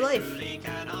me about your life.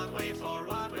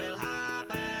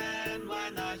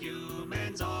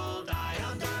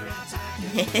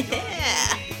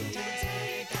 Yeah.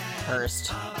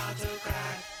 Cursed.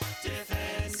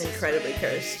 Incredibly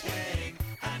cursed.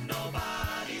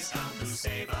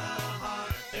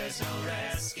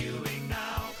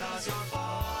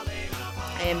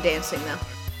 I am dancing now.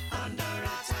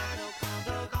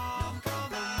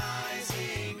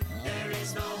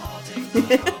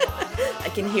 I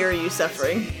can hear you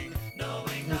suffering. Is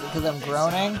it because I'm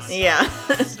groaning? Yeah.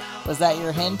 Was that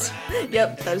your hint?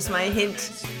 Yep, that is my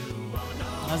hint.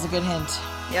 That was a good hint.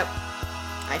 Yep.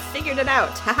 I figured it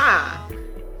out. Haha.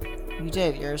 You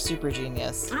did. You're a super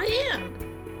genius. I am.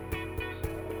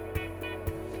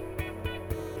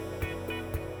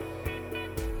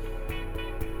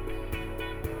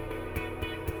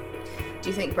 Do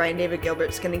you think Brian David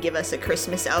Gilbert's gonna give us a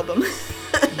Christmas album?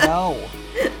 No.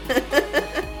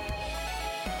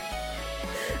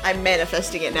 I'm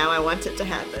manifesting it now. I want it to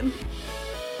happen.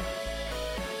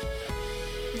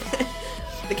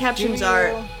 The captions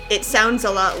are, it sounds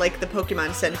a lot like the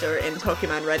Pokemon Center in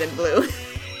Pokemon Red and Blue.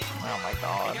 Oh my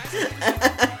god.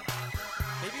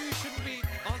 Maybe we shouldn't be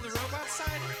on the robot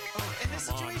side in this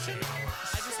situation.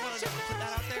 I just wanted to put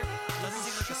that out there. Doesn't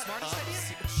seem like the smartest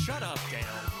idea. Shut up, Dale.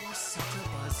 You're such a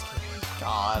buzzkill.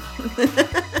 God.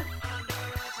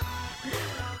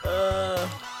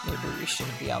 Maybe we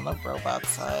shouldn't be on the robot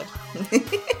side.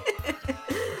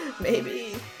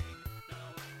 Maybe.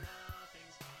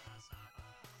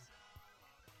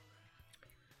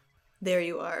 There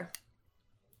you are.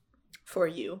 For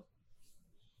you.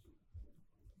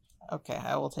 Okay,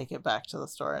 I will take it back to the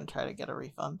store and try to get a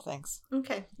refund. Thanks.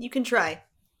 Okay, you can try.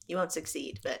 You won't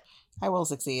succeed, but I will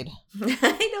succeed.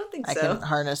 I don't think I so. can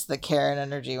harness the Karen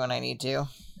energy when I need to.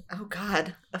 Oh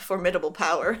God, a formidable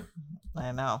power.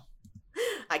 I know.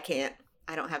 I can't.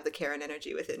 I don't have the Karen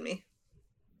energy within me.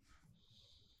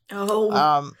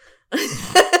 Oh.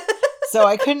 So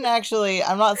I couldn't actually,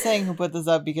 I'm not saying who put this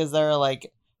up because there are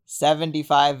like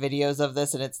 75 videos of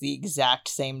this and it's the exact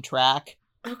same track.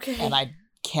 Okay. And I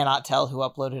cannot tell who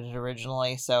uploaded it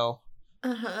originally, so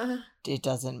Uh-huh. it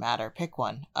doesn't matter. Pick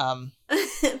one.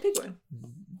 Pick one.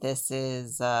 This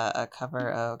is a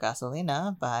cover of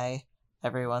Gasolina by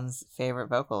everyone's favorite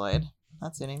Vocaloid,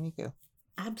 Hatsune Miku.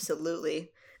 Absolutely.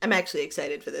 I'm actually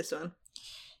excited for this one.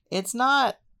 It's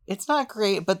not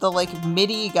great, but the like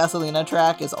MIDI Gasolina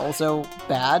track is also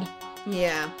bad.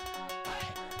 Yeah.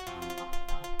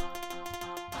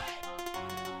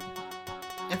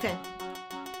 Okay.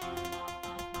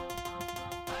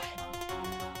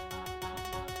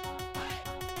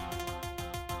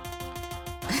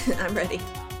 I'm ready.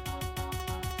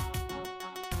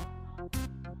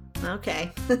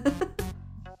 Okay.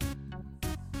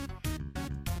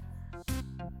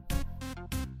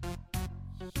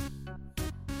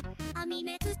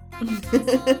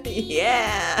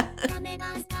 Yeah.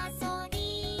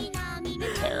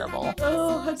 Terrible.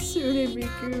 Oh, Hatsune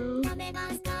Miku.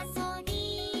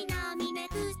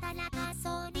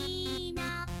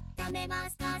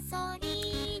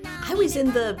 I was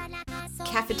in the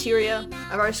cafeteria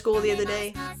of our school the other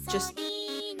day, just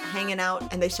hanging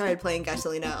out, and they started playing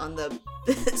Gasolina on the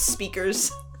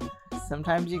speakers.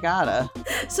 Sometimes you gotta.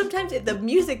 Sometimes the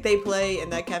music they play in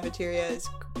that cafeteria is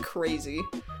crazy.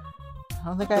 I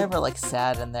don't think I ever like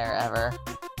sat in there ever.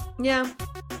 Yeah.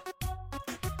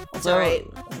 It's Also,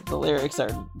 alright. the lyrics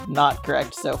are not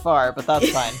correct so far, but that's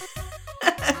fine.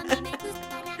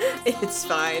 It's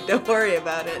fine, don't worry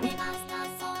about it.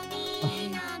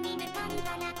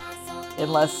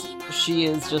 Unless she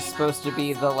is just supposed to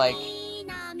be the like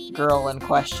girl in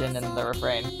question in the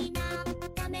refrain.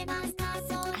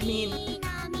 I mean,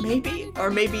 maybe. Or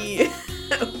maybe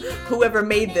whoever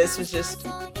made this was just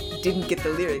didn't get the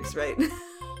lyrics right.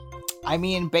 I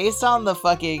mean, based on the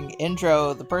fucking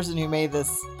intro, the person who made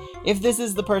this, if this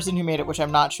is the person who made it, which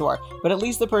I'm not sure, but at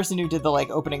least the person who did the like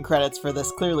opening credits for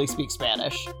this clearly speaks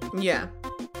Spanish. Yeah.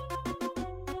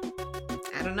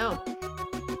 I don't know.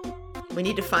 We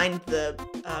need to find the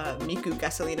Miku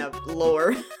Gasolina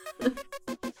lore.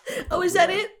 Oh, is that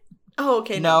it? Oh,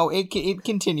 okay. No, it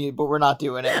continued, but we're not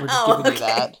doing it. We're just giving you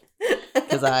that.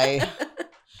 Because I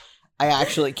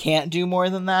actually can't do more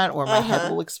than that, or my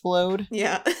head will explode.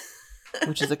 Yeah.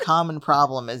 Which is a common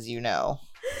problem, as you know.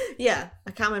 Yeah,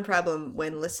 a common problem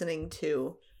when listening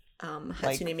to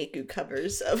Hatsune Miku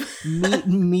covers of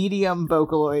medium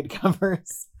Vocaloid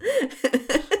covers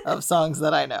of songs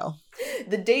that I know.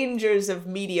 The dangers of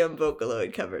medium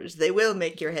Vocaloid covers. They will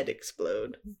make your head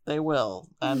explode. They will,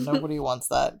 and nobody wants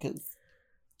that because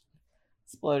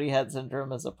explodey head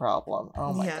syndrome is a problem.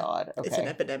 Oh my god. Okay. It's an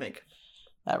epidemic.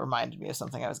 That reminded me of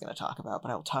something I was going to talk about,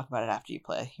 but I will talk about it after you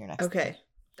play your next Okay. thing.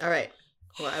 All right.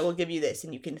 Well, I will give you this,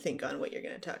 and you can think on what you're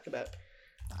going to talk about.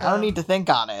 I don't need to think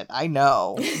on it. I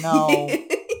know. No.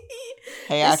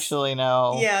 Hey, actually,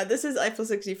 no. Yeah, this is Eiffel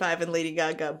 65 and Lady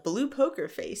Gaga, Blue Poker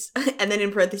Face. And then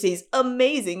in parentheses,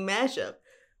 amazing mashup.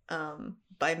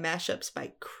 By mashups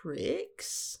by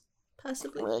Crix,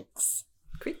 possibly?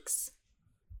 Crix.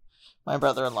 My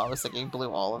brother-in-law was singing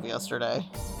Blue Olive yesterday.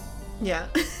 Yeah.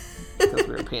 Because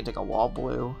we were painting a wall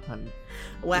blue. And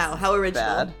wow, how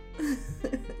original. Bad.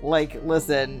 Like,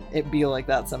 listen, it be like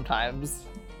that sometimes.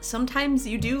 Sometimes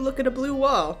you do look at a blue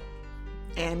wall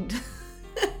and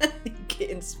get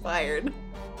inspired.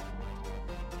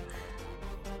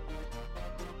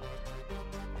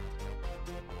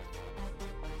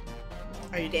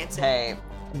 Are you dancing? Hey,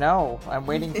 no, I'm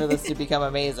waiting for this to become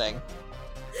amazing.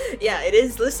 Yeah, it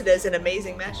is listed as an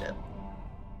amazing mashup.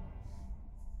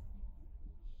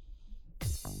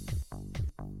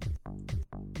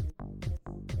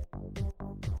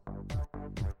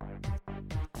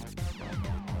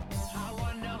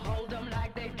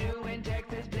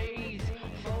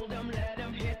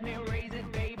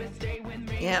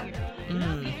 Yeah.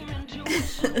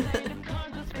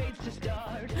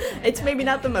 It's maybe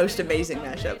not the most amazing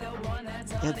mashup.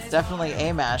 It's definitely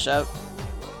a mashup.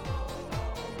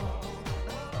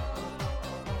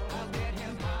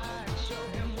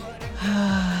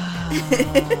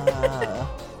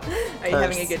 Are you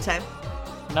having a good time?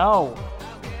 No.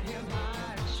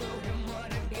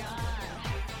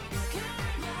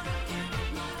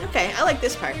 Okay, I like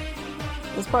this part.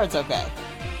 This part's okay.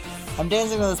 I'm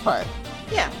dancing with this part.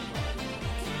 Yeah.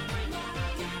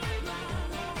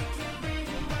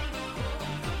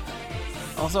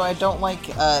 Also, I don't like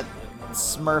a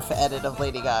Smurf edit of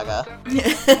Lady Gaga.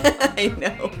 I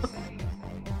know.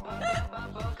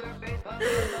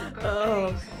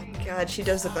 Oh, God, she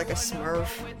does look like a Smurf.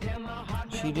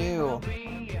 She do.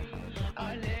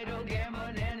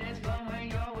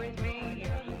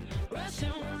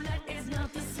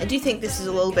 I do think this is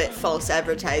a little bit false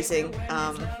advertising,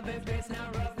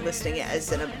 listing it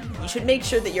as you should make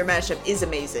sure that your mashup is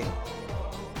amazing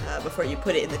before you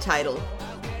put it in the title.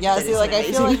 Yeah, That see, is like, an I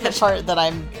feel amazing like the mashup. part that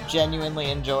I'm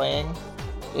genuinely enjoying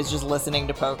is just listening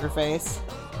to Poker Face.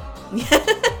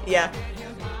 Yeah.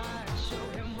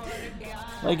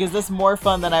 Like, is this more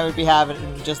fun than I would be having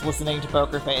just listening to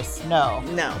Poker Face? No.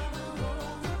 No.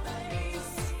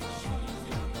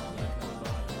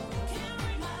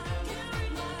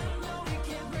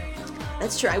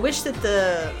 That's true. I wish that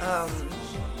the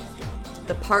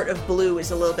part of blue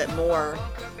is a little bit more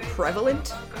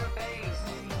prevalent.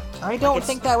 I don't it's-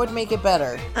 think that would make it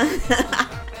better.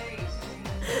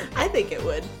 I think it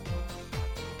would.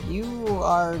 You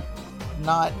are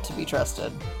not to be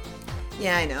trusted.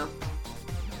 Yeah, I know.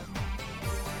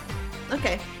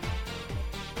 Okay.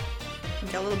 We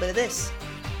got a little bit of this.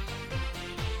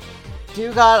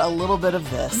 You got a little bit of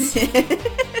this.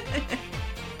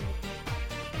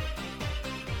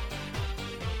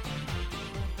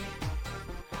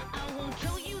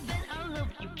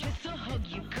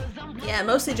 Yeah, it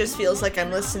mostly just feels like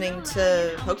I'm listening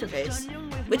to Poker Face,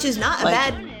 which is not a Like-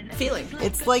 bad feeling.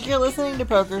 It's like you're listening to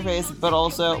Poker Face, but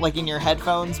also, like, in your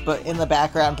headphones, but in the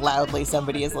background, loudly,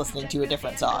 somebody is listening to a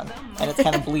different song. And it's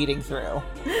kind of bleeding through.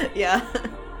 Yeah.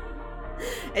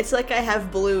 It's like I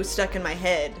have blue stuck in my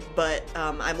head, but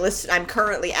I'm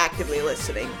currently actively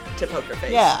listening to Poker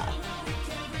Face. Yeah.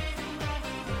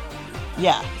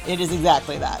 Yeah, it is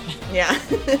exactly that. Yeah.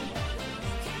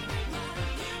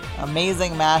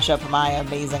 Amazing mashup, my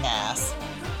amazing ass.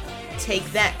 Take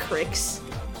that, Crix.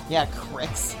 Yeah,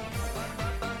 Crix.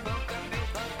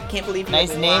 Can't believe you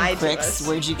Nice name, lied to Crix. us.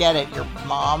 Where'd you get it? Your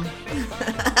mom?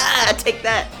 Take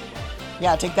that.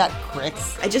 Yeah, take that,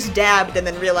 Crix. I just dabbed and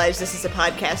then realized this is a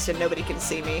podcast and nobody can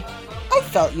see me. I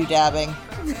felt you dabbing.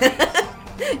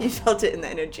 You felt it in the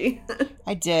energy.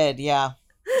 I did, yeah.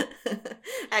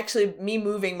 Actually, me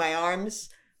moving my arms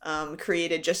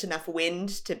created just enough wind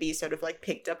to be sort of like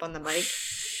picked up on the mic.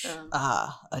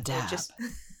 A dab. Just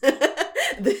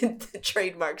the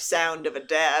trademark sound of a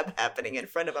dab happening in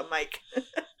front of a mic.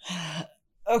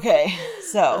 Okay,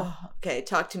 so Okay,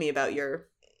 talk to me about your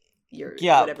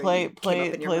yeah, whatever play you came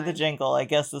up in your the mind. jingle. I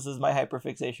guess this is my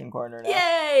hyperfixation corner now.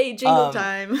 Yay! Jingle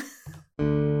time.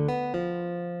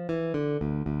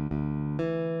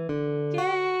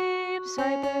 Gabe's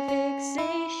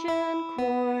Hyperfixation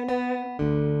Corner.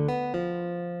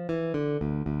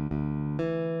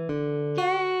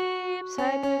 Gabe's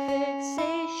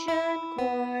Hyperfixation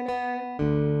Corner.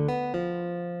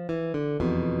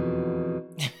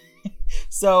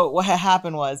 So what had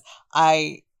happened was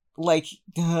okay,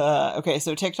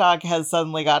 so TikTok has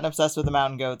suddenly gotten obsessed with the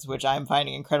mountain goats, which I'm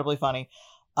finding incredibly funny.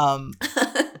 But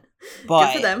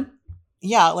Good for them.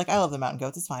 yeah, like, I love the mountain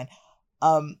goats, it's fine.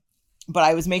 But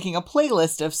I was making a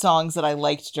playlist of songs that I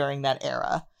liked during that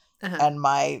era. Uh-huh. And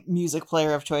my music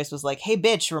player of choice was like, hey,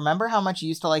 bitch, remember how much you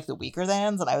used to like the Weaker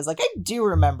Thans? And I was like, I do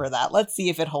remember that. Let's see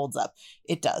if it holds up.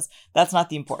 It does. That's not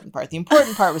the important part. The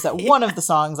important part was that Yeah. one of the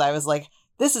songs I was like,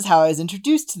 this is how I was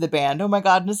introduced to the band. Oh my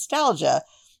God, nostalgia.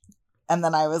 And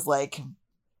then I was like,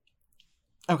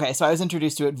 okay, so I was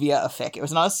introduced to it via a fic. It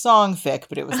was not a song fic,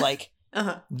 but it was like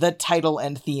Uh-huh. the title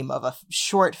and theme of a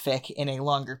short fic in a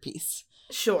longer piece.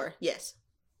 Sure, yes.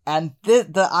 And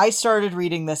I started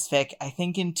reading this fic, I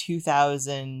think, in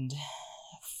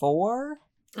 2004.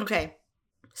 Okay.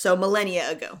 So millennia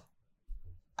ago.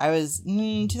 I was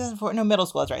 2004. No, middle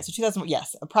school. That's right. So 2000.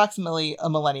 Yes, approximately a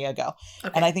millennia ago.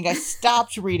 Okay. And I think I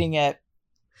stopped reading it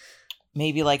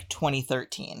maybe like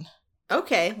 2013.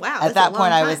 Okay. Wow. At that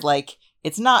point, I was like,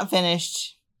 it's not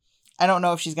finished. I don't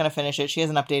know if she's going to finish it. She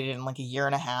hasn't updated it in like a year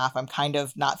and a half. I'm kind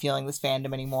of not feeling this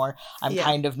fandom anymore. I'm Yeah.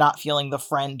 kind of not feeling the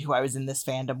friend who I was in this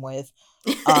fandom with.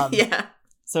 yeah.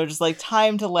 So just like,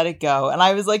 time to let it go. And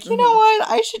I was like, you know what?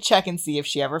 I should check and see if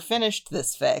she ever finished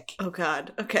this fic. Oh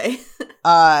God. Okay.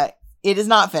 It is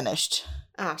not finished.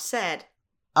 Ah, sad.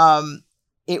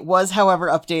 It was, however,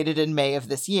 updated in May of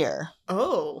this year.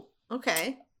 Oh.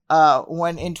 Okay.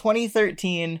 When in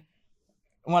 2013,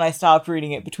 when I stopped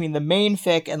reading it, between the main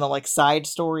fic and the like side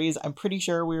stories, I'm pretty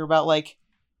sure we were about like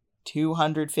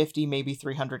 250, maybe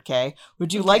 300K.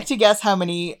 Would you like to guess how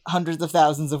many hundreds of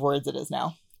thousands of words it is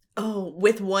now? Oh,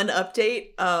 with one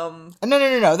update. No.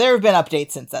 There have been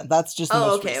updates since then. That's just the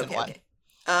most recent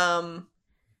one.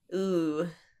 Ooh.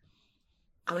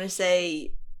 I'm gonna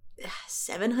say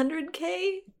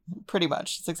 700K. Pretty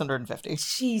much 650.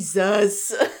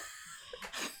 Jesus.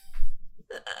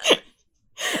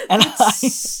 And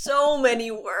So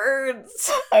many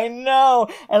words. I know,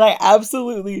 and I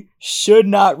absolutely should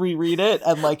not reread it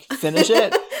and like finish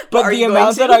it. But Are the you going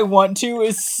amount to? that I want to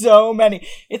is so many.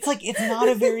 It's like, it's not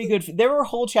a very good. There were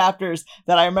whole chapters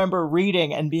that I remember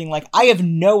reading and being like, I have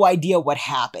no idea what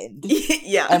happened.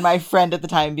 Yeah. And my friend at the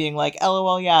time being like,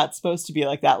 LOL, yeah, it's supposed to be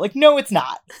like that. Like, no, it's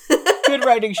not. Good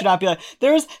writing should not be like.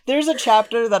 There's a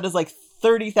chapter that is like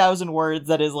 30,000 words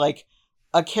that is like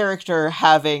a character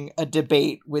having a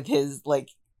debate with his, like,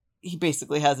 he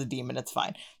basically has a demon, it's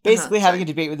fine. Basically having a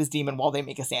debate with his demon while they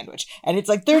make a sandwich. And it's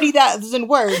like 30,000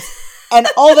 words, and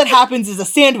all that happens is a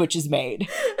sandwich is made.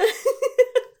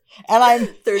 And I'm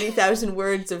 30,000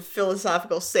 words of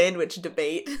philosophical sandwich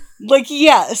debate. like,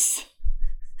 yes.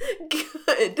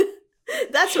 Good.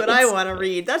 That's what I want to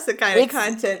read. That's the kind of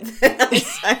content that I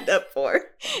signed up for.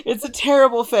 It's a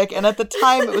terrible fic, and at the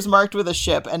time it was marked with a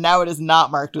ship, and now it is not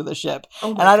marked with a ship. Oh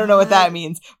And I don't know what that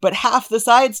means, but half the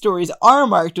side stories are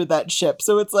marked with that ship.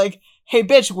 So it's like, hey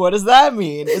bitch, what does that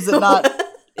mean? Is it not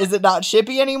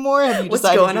shippy anymore? Have you What's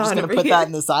decided going you're just on gonna over put here? that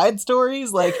in the side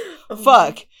stories? Like, Oh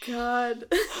fuck. my God.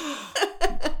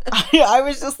 I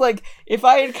was just like, if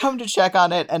I had come to check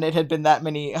on it and it had been that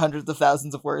many hundreds of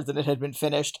thousands of words and it had been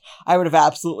finished, I would have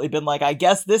absolutely been like, I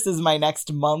guess this is my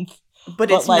next month.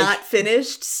 But it's like, not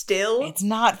finished still? It's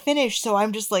not finished, so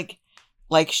I'm just like,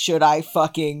 should I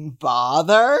fucking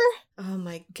bother? Oh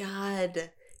my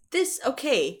God.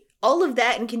 Okay, all of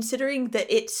that, and considering that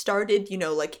it started,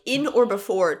 like in or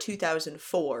before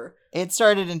 2004. It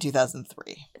started in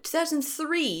 2003.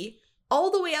 2003,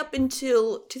 all the way up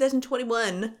until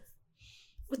 2021.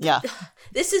 Yeah.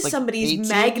 This is Like somebody's 18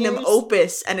 magnum years?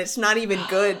 opus, and it's not even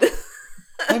good.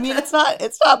 I mean, it's not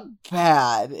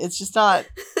bad. It's just not,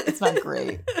 it's not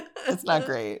great. It's not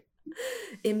great.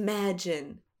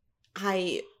 Imagine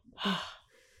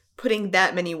putting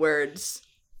that many words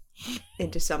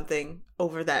into something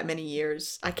over that many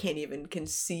years. I can't even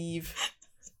conceive.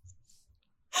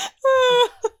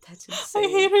 That's insane. I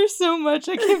hate her so much.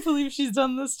 I can't believe she's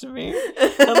done this to me.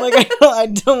 I'm like, I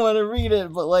don't want to read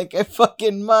it, but like, I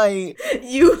fucking might.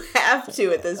 You have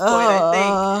to at this point,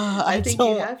 I think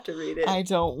you have to read it. I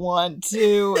don't want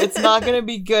to. It's not going to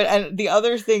be good. And the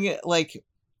other thing, like,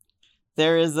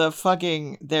 there is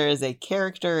a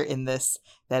character in this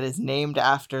that is named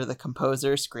after the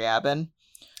composer Scriabin,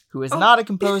 who is not a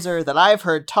composer that I've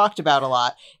heard talked about a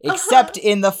lot, except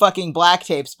in the fucking Black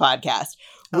Tapes podcast,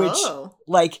 which,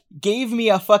 like, gave me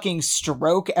a fucking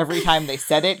stroke every time they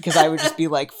said it, because I would just be,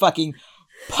 like, fucking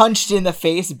punched in the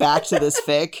face back to this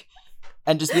fic,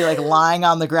 and just be, like, lying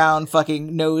on the ground,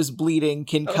 fucking nose bleeding,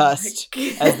 concussed,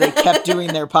 as they kept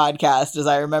doing their podcast, as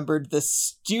I remembered this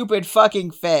stupid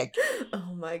fucking fic.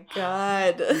 Oh my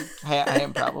God. I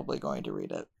am probably going to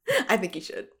read it. I think you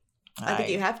should. I think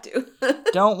you have to.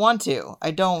 Don't want to.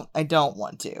 I don't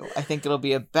want to. I think it'll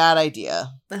be a bad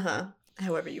idea. Uh-huh.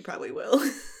 However, you probably will.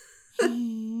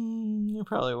 You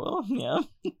probably will, yeah.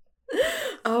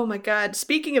 Oh my God.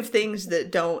 Speaking of things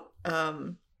that don't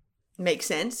make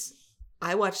sense,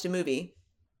 I watched a movie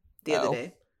the other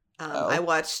day. I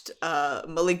watched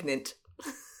Malignant.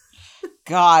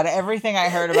 God, everything I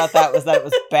heard about that was that it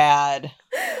was bad.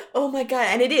 Oh my God.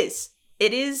 And it is.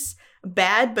 It is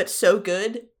bad, but so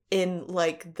good in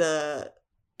like the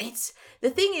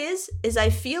thing is I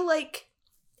feel like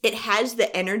it has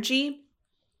the energy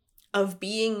of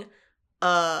being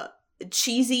a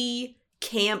cheesy,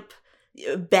 camp,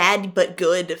 bad but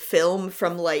good film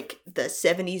from like the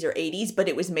 70s or 80s, but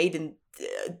it was made in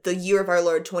the year of our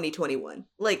Lord 2021.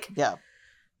 Like, yeah,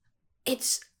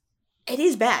 it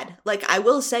is bad. Like, I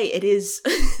will say it is.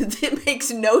 It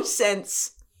makes no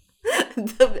sense.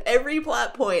 Every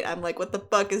plot point, I'm like, what the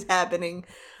fuck is happening?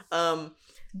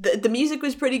 The music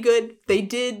was pretty good. They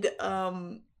did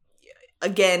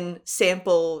again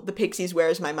sample the Pixies'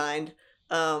 "Where's My Mind,"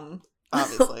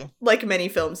 obviously, like many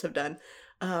films have done.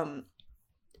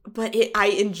 But I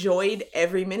enjoyed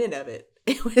every minute of it.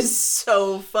 It was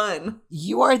so fun.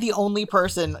 You are the only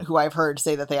person who I've heard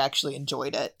say that they actually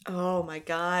enjoyed it. Oh my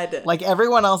God. Like,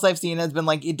 everyone else I've seen has been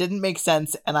like, it didn't make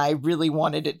sense, and I really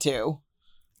wanted it to.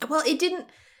 Well, it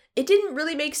didn't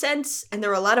really make sense, and there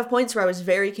were a lot of points where I was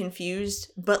very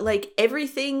confused, but like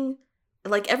everything,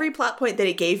 like every plot point that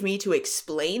it gave me to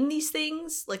explain these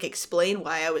things, like explain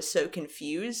why I was so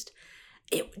confused,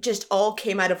 it just all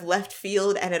came out of left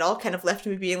field, and it all kind of left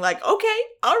me being like, okay,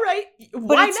 all right,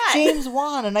 why but it's not? James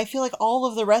Wan, and I feel like all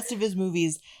of the rest of his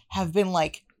movies have been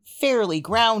like fairly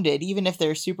grounded, even if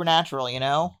they're supernatural, you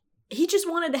know? He just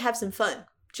wanted to have some fun.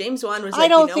 James Wan was I like,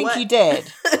 don't you know think what? he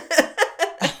did.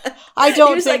 I don't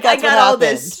He was think like, that's I got what all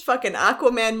happened. this fucking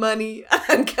Aquaman money.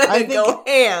 I'm gonna think go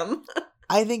ham.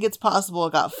 I think it's possible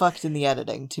it got fucked in the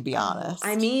editing, to be honest.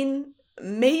 I mean,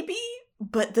 maybe,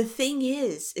 but the thing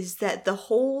is that the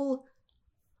whole,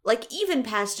 like, even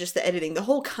past just the editing, the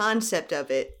whole concept of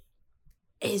it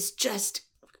is just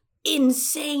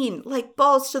insane. Like,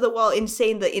 balls to the wall,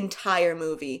 insane, the entire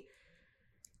movie.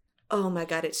 Oh my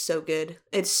god, it's so good.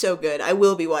 It's so good. I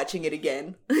will be watching it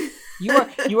again.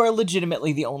 You are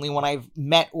legitimately the only one I've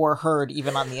met or heard,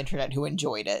 even on the internet, who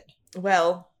enjoyed it.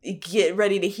 Well, get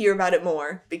ready to hear about it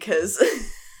more, because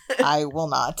I will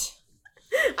not.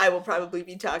 I will probably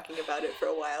be talking about it for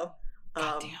a while.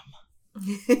 Goddamn.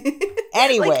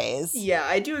 Anyways. Yeah,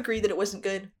 I do agree that it wasn't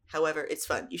good. However, it's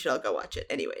fun. You should all go watch it.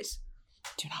 Anyways.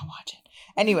 Do not watch it.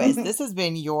 Anyways, this has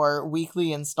been your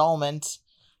weekly installment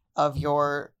of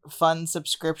your fun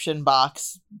subscription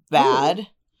box, Bad,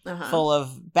 full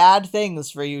of bad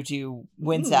things for you to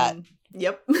wince at.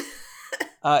 Yep.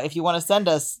 If you want to send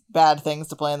us bad things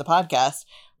to play on the podcast,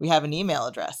 we have an email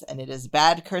address, and it is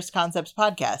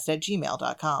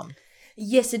badcursedconceptspodcast@gmail.com.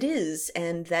 Yes, it is.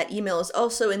 And that email is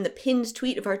also in the pinned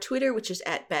tweet of our Twitter, which is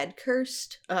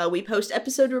 @badcursed. We post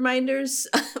episode reminders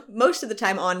most of the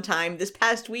time on time. This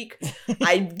past week,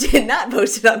 I did not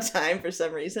post it on time for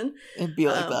some reason. It'd be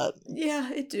like that.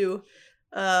 Yeah, it do.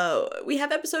 We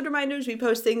have episode reminders. We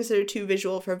post things that are too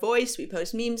visual for voice. We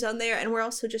post memes on there. And we're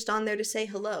also just on there to say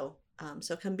hello.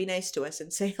 So come be nice to us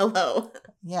and say hello.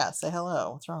 Yeah, say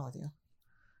hello. What's wrong with you?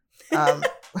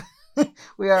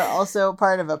 We are also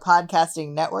part of a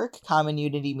podcasting network, Common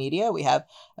Unity Media. We have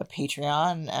a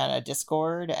Patreon and a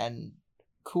Discord and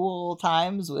cool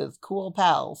times with cool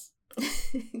pals.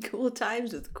 Cool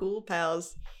times with cool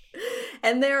pals.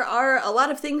 And there are a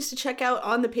lot of things to check out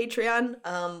on the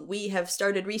Patreon. We have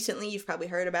started recently, you've probably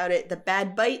heard about it, the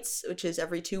Bad Bites, which is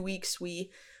every 2 weeks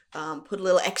we put a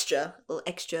little extra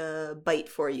bite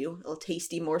for you, a little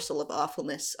tasty morsel of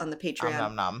awfulness on the Patreon.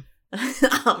 Nom nom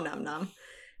Nom nom nom.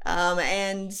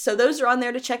 And so those are on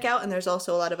there to check out, and there's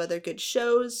also a lot of other good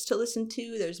shows to listen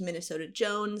to. There's Minnesota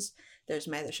Jones, there's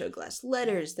My Other Show Glass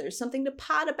Letters, there's Something to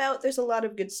Pod About, there's a lot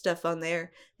of good stuff on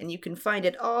there, and you can find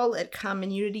it all at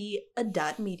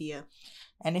commonunity.media.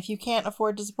 And if you can't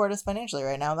afford to support us financially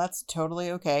right now, that's totally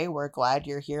okay. We're glad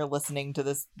you're here listening to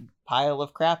this pile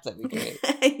of crap that we create.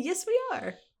 Yes, we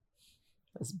are.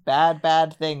 This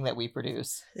bad thing that we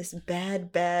produce. This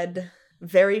bad,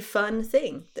 very fun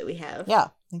thing that we have. Yeah,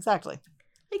 exactly.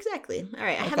 Exactly. All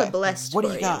right, I have a blessed What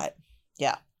for do you got?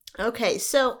 Yeah. Okay,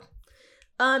 so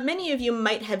many of you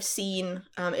might have seen,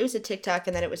 it was a TikTok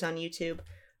and then it was on YouTube,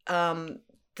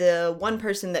 the one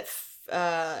person that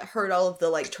heard all of the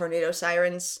like tornado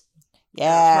sirens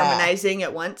harmonizing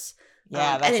at once.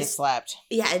 Yeah, that just slapped.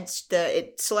 Yeah,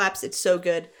 it slaps. It's so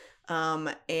good.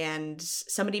 And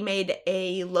somebody made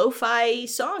a lo-fi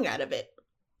song out of it.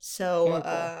 So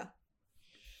cool.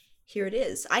 Here it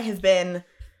is. I have been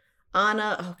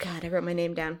Anna. Oh God, I wrote my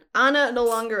name down. Anna, no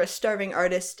longer a starving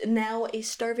artist, now a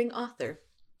starving author.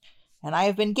 And I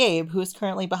have been Gabe, who is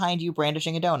currently behind you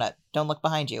brandishing a donut. Don't look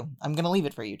behind you. I'm gonna leave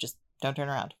it for you. Just don't turn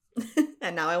around.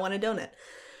 And now I want a donut.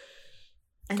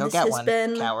 And go this get has one,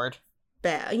 been coward.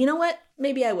 Bad. You know what?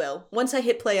 Maybe I will. Once I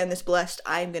hit play on this blessed,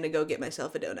 I'm gonna go get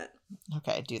myself a donut.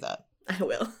 Okay, do that. I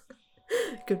will.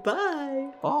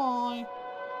 Goodbye. Bye.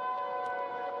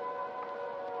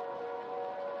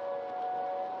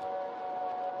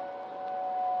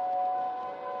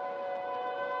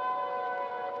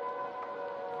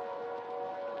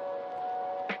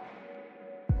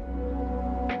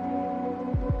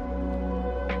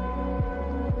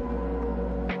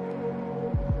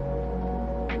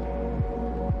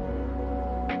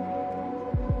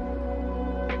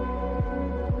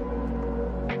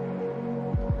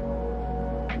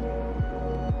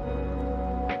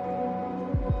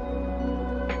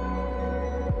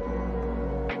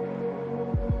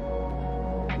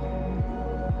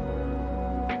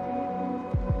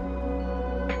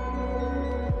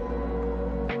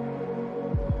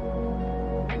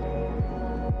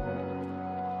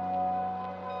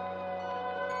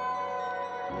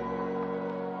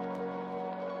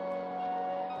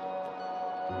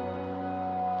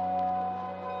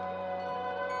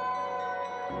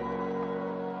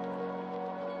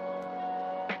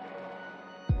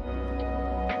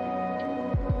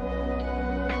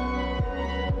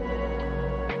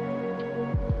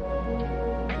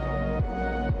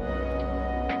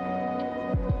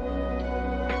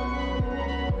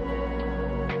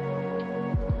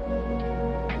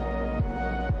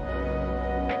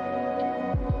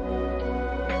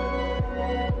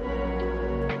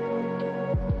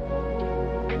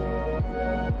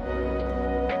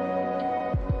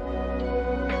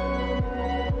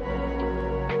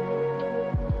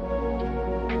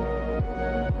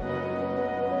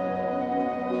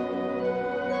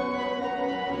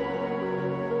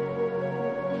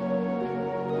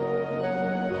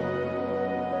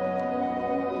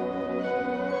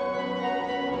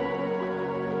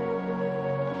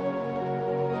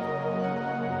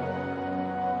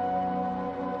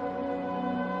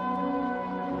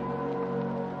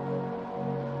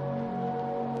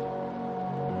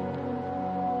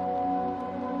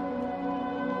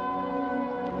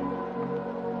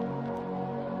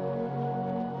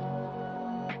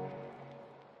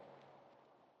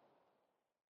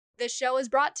 This show is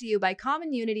brought to you by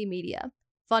Common Unity Media.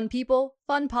 Fun people,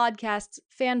 fun podcasts,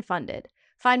 fan-funded.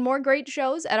 Find more great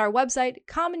shows at our website,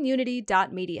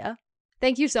 commonunity.media.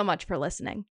 Thank you so much for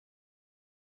listening.